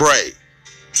to pray.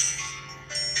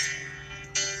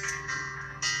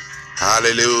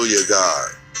 Hallelujah, God.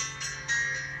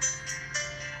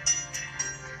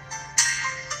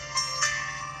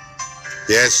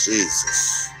 Yes,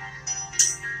 Jesus.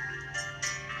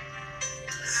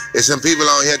 There's some people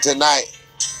on here tonight.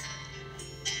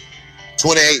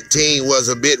 2018 was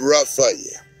a bit rough for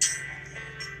you.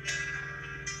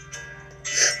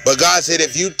 But God said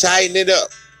if you tighten it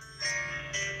up,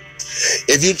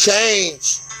 if you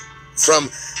change from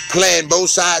playing both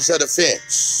sides of the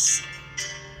fence,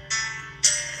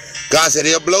 God said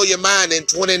he'll blow your mind in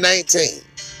 2019.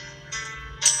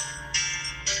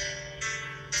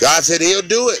 God said he'll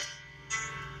do it.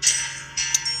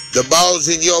 The ball's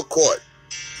in your court.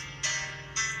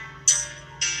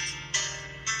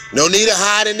 No need of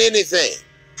hiding anything.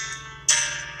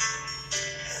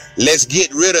 Let's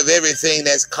get rid of everything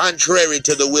that's contrary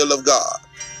to the will of God.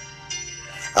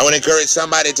 I want to encourage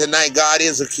somebody tonight. God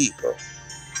is a keeper.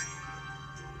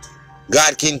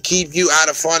 God can keep you out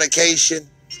of fornication.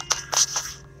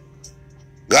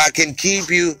 God can keep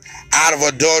you out of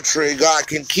adultery. God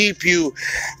can keep you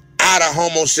out of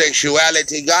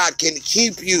homosexuality. God can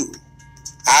keep you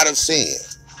out of sin.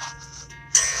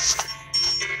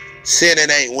 Sinning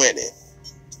ain't winning.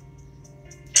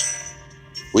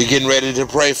 We getting ready to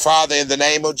pray. Father, in the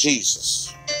name of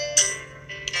Jesus.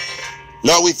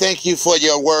 Lord, we thank you for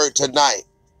your word tonight.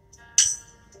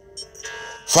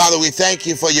 Father, we thank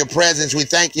you for your presence. We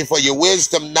thank you for your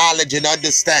wisdom, knowledge, and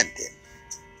understanding.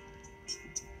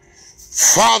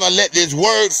 Father, let this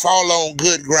word fall on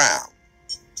good ground.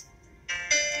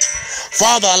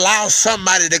 Father, allow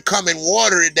somebody to come and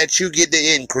water it that you get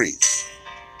the increase.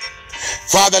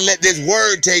 Father, let this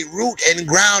word take root and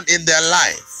ground in their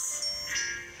life.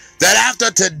 That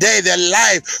after today, their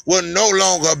life will no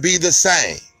longer be the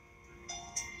same.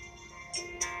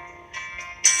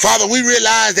 Father, we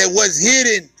realize that what's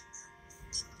hidden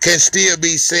can still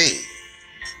be seen.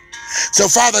 So,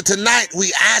 Father, tonight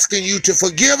we asking you to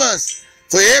forgive us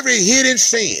for every hidden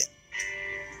sin,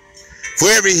 for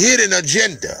every hidden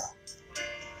agenda,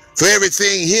 for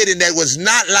everything hidden that was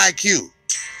not like you.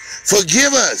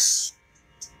 Forgive us.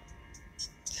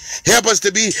 Help us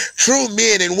to be true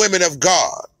men and women of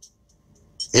God.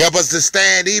 Help us to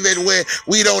stand even when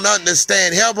we don't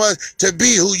understand. Help us to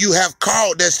be who you have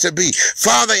called us to be.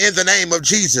 Father, in the name of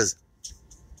Jesus,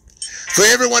 for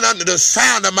everyone under the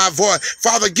sound of my voice,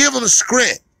 Father, give them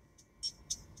strength.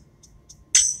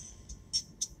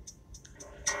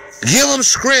 Give them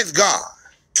strength, God,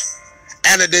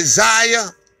 and a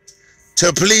desire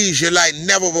to please you like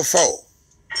never before.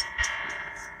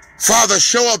 Father,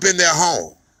 show up in their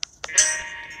home.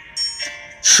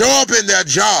 Show up in their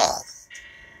job.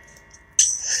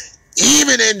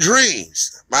 Even in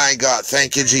dreams. My God,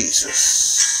 thank you,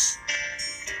 Jesus.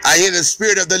 I hear the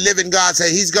Spirit of the living God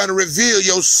say he's going to reveal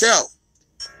yourself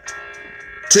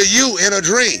to you in a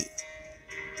dream.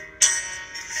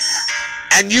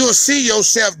 And you'll see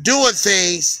yourself doing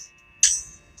things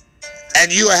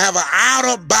and you'll have an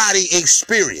outer body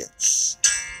experience.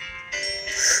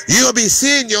 You'll be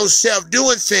seeing yourself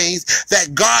doing things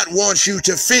that God wants you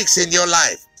to fix in your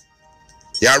life.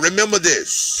 Y'all remember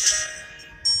this.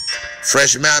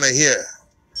 Fresh manna here.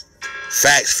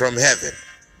 Facts from heaven.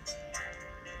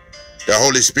 The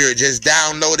Holy Spirit just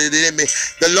downloaded it in me.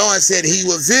 The Lord said he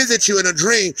will visit you in a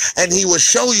dream and he will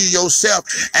show you yourself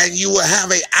and you will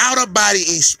have an outer body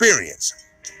experience.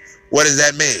 What does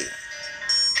that mean?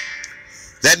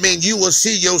 That means you will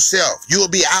see yourself. You will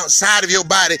be outside of your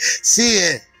body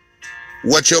seeing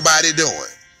what your body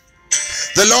doing.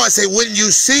 The Lord said, when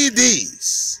you see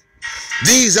these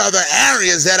are the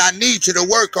areas that I need you to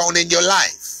work on in your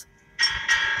life.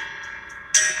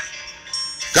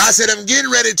 God said, I'm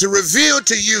getting ready to reveal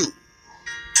to you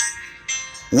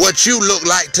what you look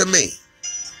like to me.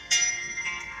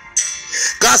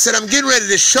 God said, I'm getting ready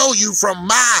to show you from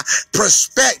my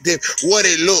perspective what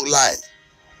it looked like.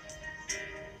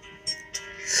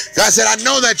 God said, I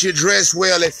know that you dress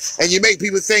well and you make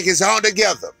people think it's all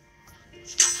together.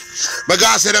 But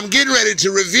God said, I'm getting ready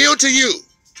to reveal to you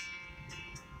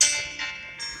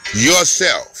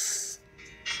yourself.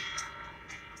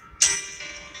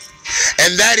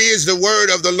 And that is the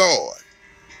word of the Lord.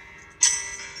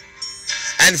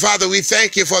 And Father, we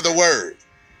thank you for the word.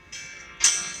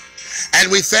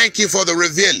 And we thank you for the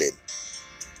revealing.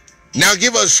 Now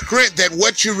give us strength that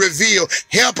what you reveal,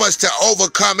 help us to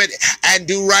overcome it and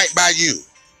do right by you.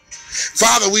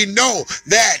 Father, we know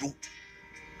that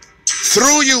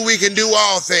through you we can do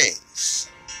all things.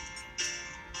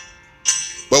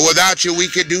 But without you we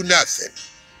can do nothing.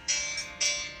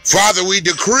 Father, we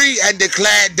decree and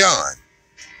declare done.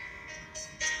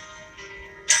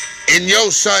 In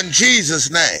your son Jesus'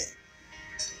 name,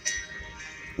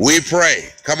 we pray.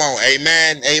 Come on,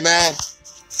 amen, amen.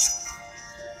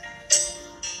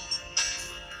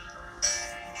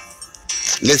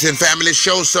 Listen, family,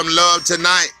 show some love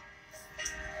tonight.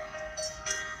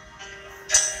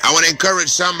 I want to encourage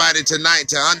somebody tonight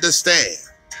to understand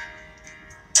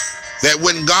that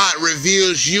when God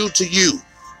reveals you to you,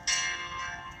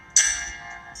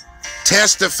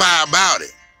 testify about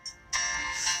it.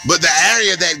 But the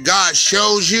area that God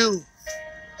shows you,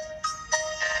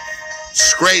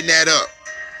 straighten that up.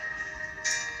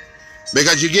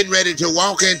 Because you're getting ready to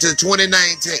walk into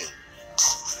 2019.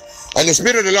 And the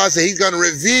Spirit of the Lord said he's going to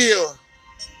reveal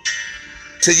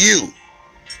to you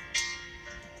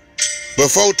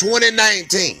before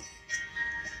 2019.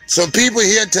 Some people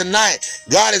here tonight,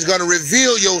 God is going to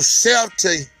reveal yourself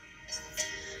to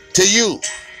you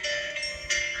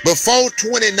before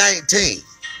 2019.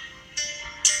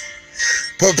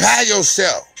 Prepare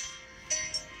yourself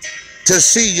to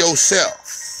see yourself.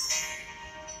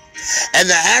 And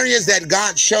the areas that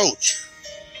God showed you,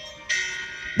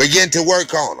 begin to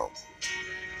work on them.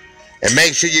 And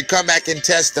make sure you come back and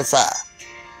testify.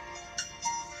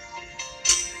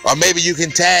 Or maybe you can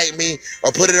tag me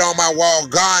or put it on my wall.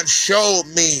 God showed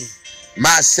me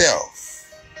myself.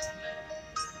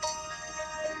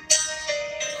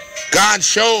 God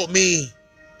showed me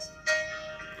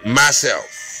myself.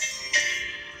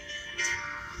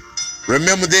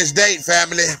 Remember this date,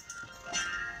 family.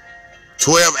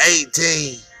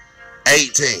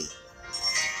 12/18/18.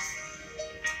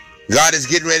 God is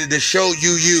getting ready to show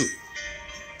you you.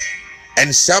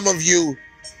 And some of you,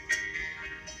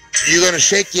 you're going to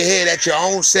shake your head at your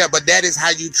own self, but that is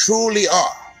how you truly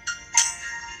are.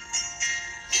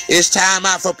 It's time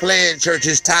out for playing church.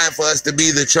 It's time for us to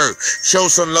be the church. Show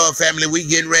some love, family. We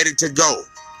getting ready to go.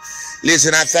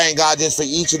 Listen, I thank God just for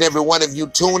each and every one of you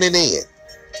tuning in.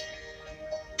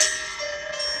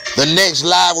 The next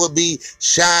live will be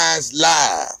Shines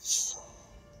Live.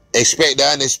 Expect the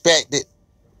unexpected.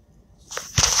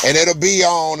 And it'll be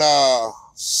on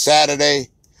Saturday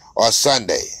or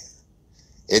Sunday.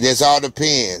 It just all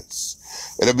depends.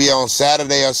 It'll be on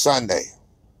Saturday or Sunday.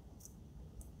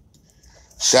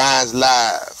 Shines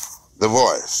Live, The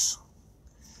Voice.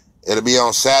 It'll be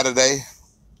on Saturday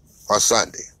or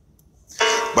Sunday.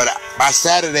 But by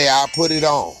Saturday, I'll put it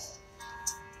on.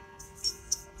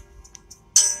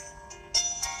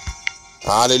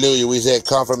 Hallelujah. We said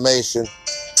confirmation.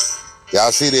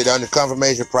 Y'all see that under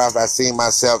confirmation prophet, I seen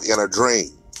myself in a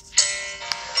dream.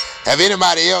 Have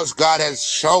anybody else God has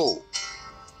showed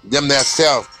them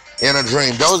themselves in a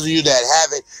dream? Those of you that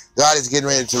have it, God is getting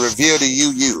ready to reveal to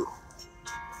you you.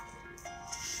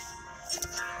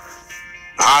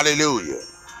 Hallelujah.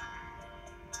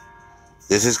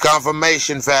 This is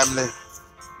confirmation, family.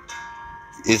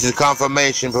 This is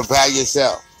confirmation. Prepare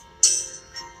yourself.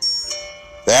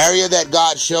 The area that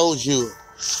God shows you,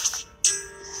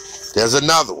 there's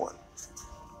another one.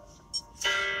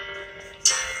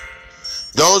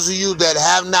 Those of you that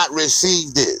have not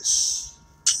received this,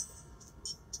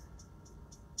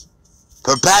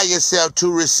 prepare yourself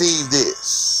to receive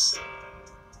this.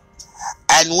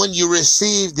 And when you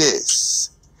receive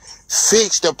this,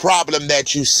 fix the problem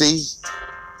that you see,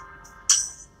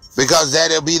 because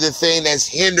that'll be the thing that's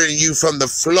hindering you from the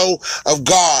flow of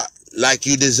God like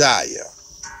you desire.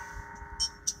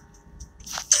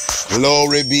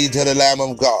 Glory be to the Lamb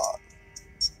of God.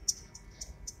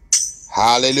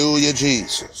 Hallelujah,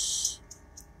 Jesus.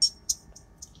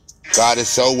 God is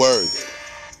so worthy.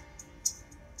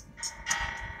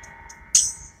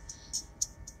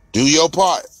 Do your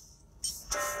part.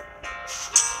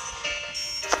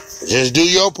 Just do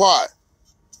your part.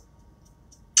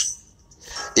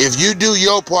 If you do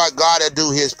your part, God will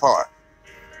do his part.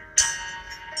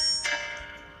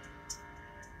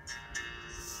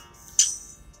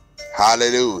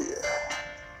 Hallelujah.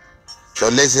 So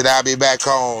listen, I'll be back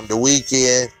on the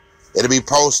weekend. It'll be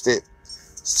posted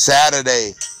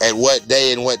Saturday at what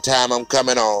day and what time I'm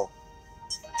coming on.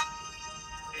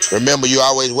 Remember, you're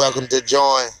always welcome to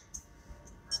join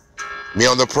me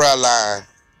on the prayer line.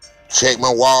 Check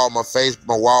my wall, my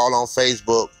wall on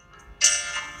Facebook.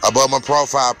 Above my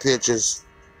profile pictures,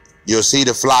 you'll see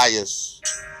the flyers.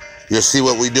 You'll see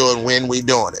what we're doing, when we're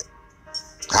doing it.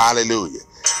 Hallelujah.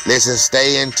 Listen,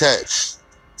 stay in touch.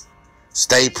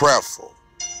 Stay prayerful.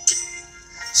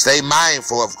 Stay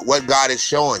mindful of what God is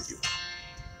showing you.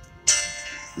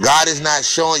 God is not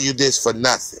showing you this for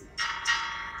nothing.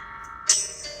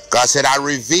 God said, I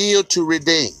revealed to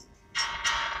redeem.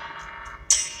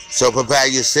 So prepare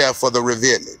yourself for the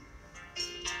revealing.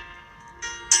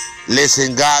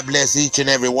 Listen, God bless each and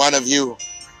every one of you.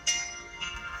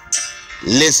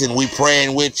 Listen, we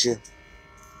praying with you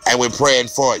and we're praying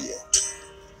for you.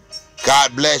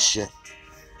 God bless you.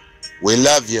 We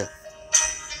love you.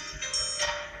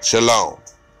 Shalom.